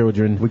 Bring your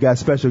children. We got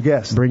special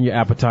guests. Bring your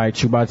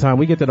appetite. By the time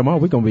we get to tomorrow,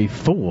 we're going to be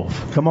full.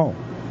 Come on.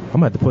 I'm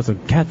going to have to put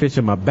some catfish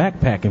in my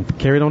backpack and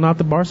carry it on out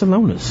to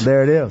Barcelona's.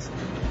 There it is.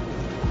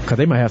 Because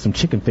they might have some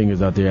chicken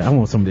fingers out there. I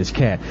want some of this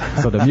cat.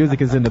 So the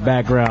music is in the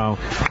background.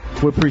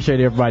 We appreciate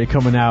everybody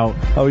coming out.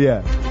 Oh,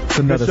 yeah. It's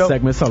another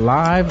segment. It's a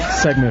live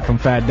segment from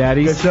Fat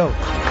Daddies. Good show.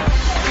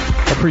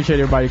 Appreciate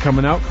everybody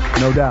coming out.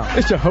 No doubt.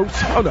 It's your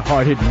host on the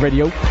Hard Hitting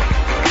Radio,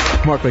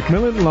 Mark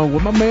McMillan, along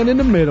with my man in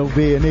the middle,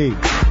 B&E.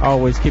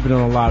 Always keeping it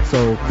on lock.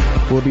 So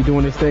we'll be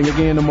doing this thing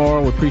again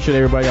tomorrow. We appreciate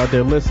everybody out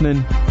there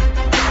listening.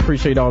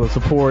 Appreciate all the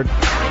support.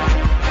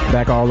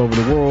 Back all over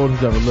the world.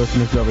 Who's ever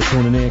listening, who's ever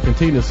tuning in.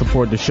 Continue to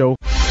support the show.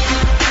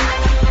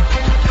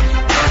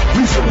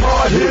 We some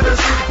hard hitters.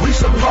 We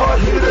some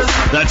hard hitters.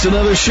 That's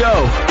another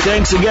show.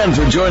 Thanks again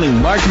for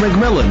joining Mark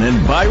McMillan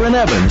and Byron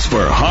Evans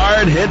for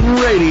Hard Hitting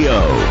Radio.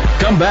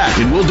 Come back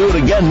and we'll do it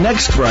again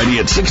next Friday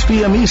at 6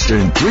 p.m.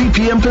 Eastern, 3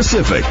 p.m.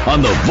 Pacific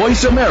on the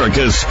Voice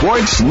America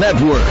Sports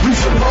Network. We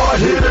some hard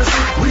hitters.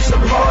 We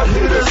some hard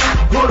hitters.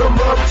 Put 'em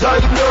up,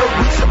 tighten up.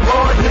 We some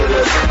hard hitters.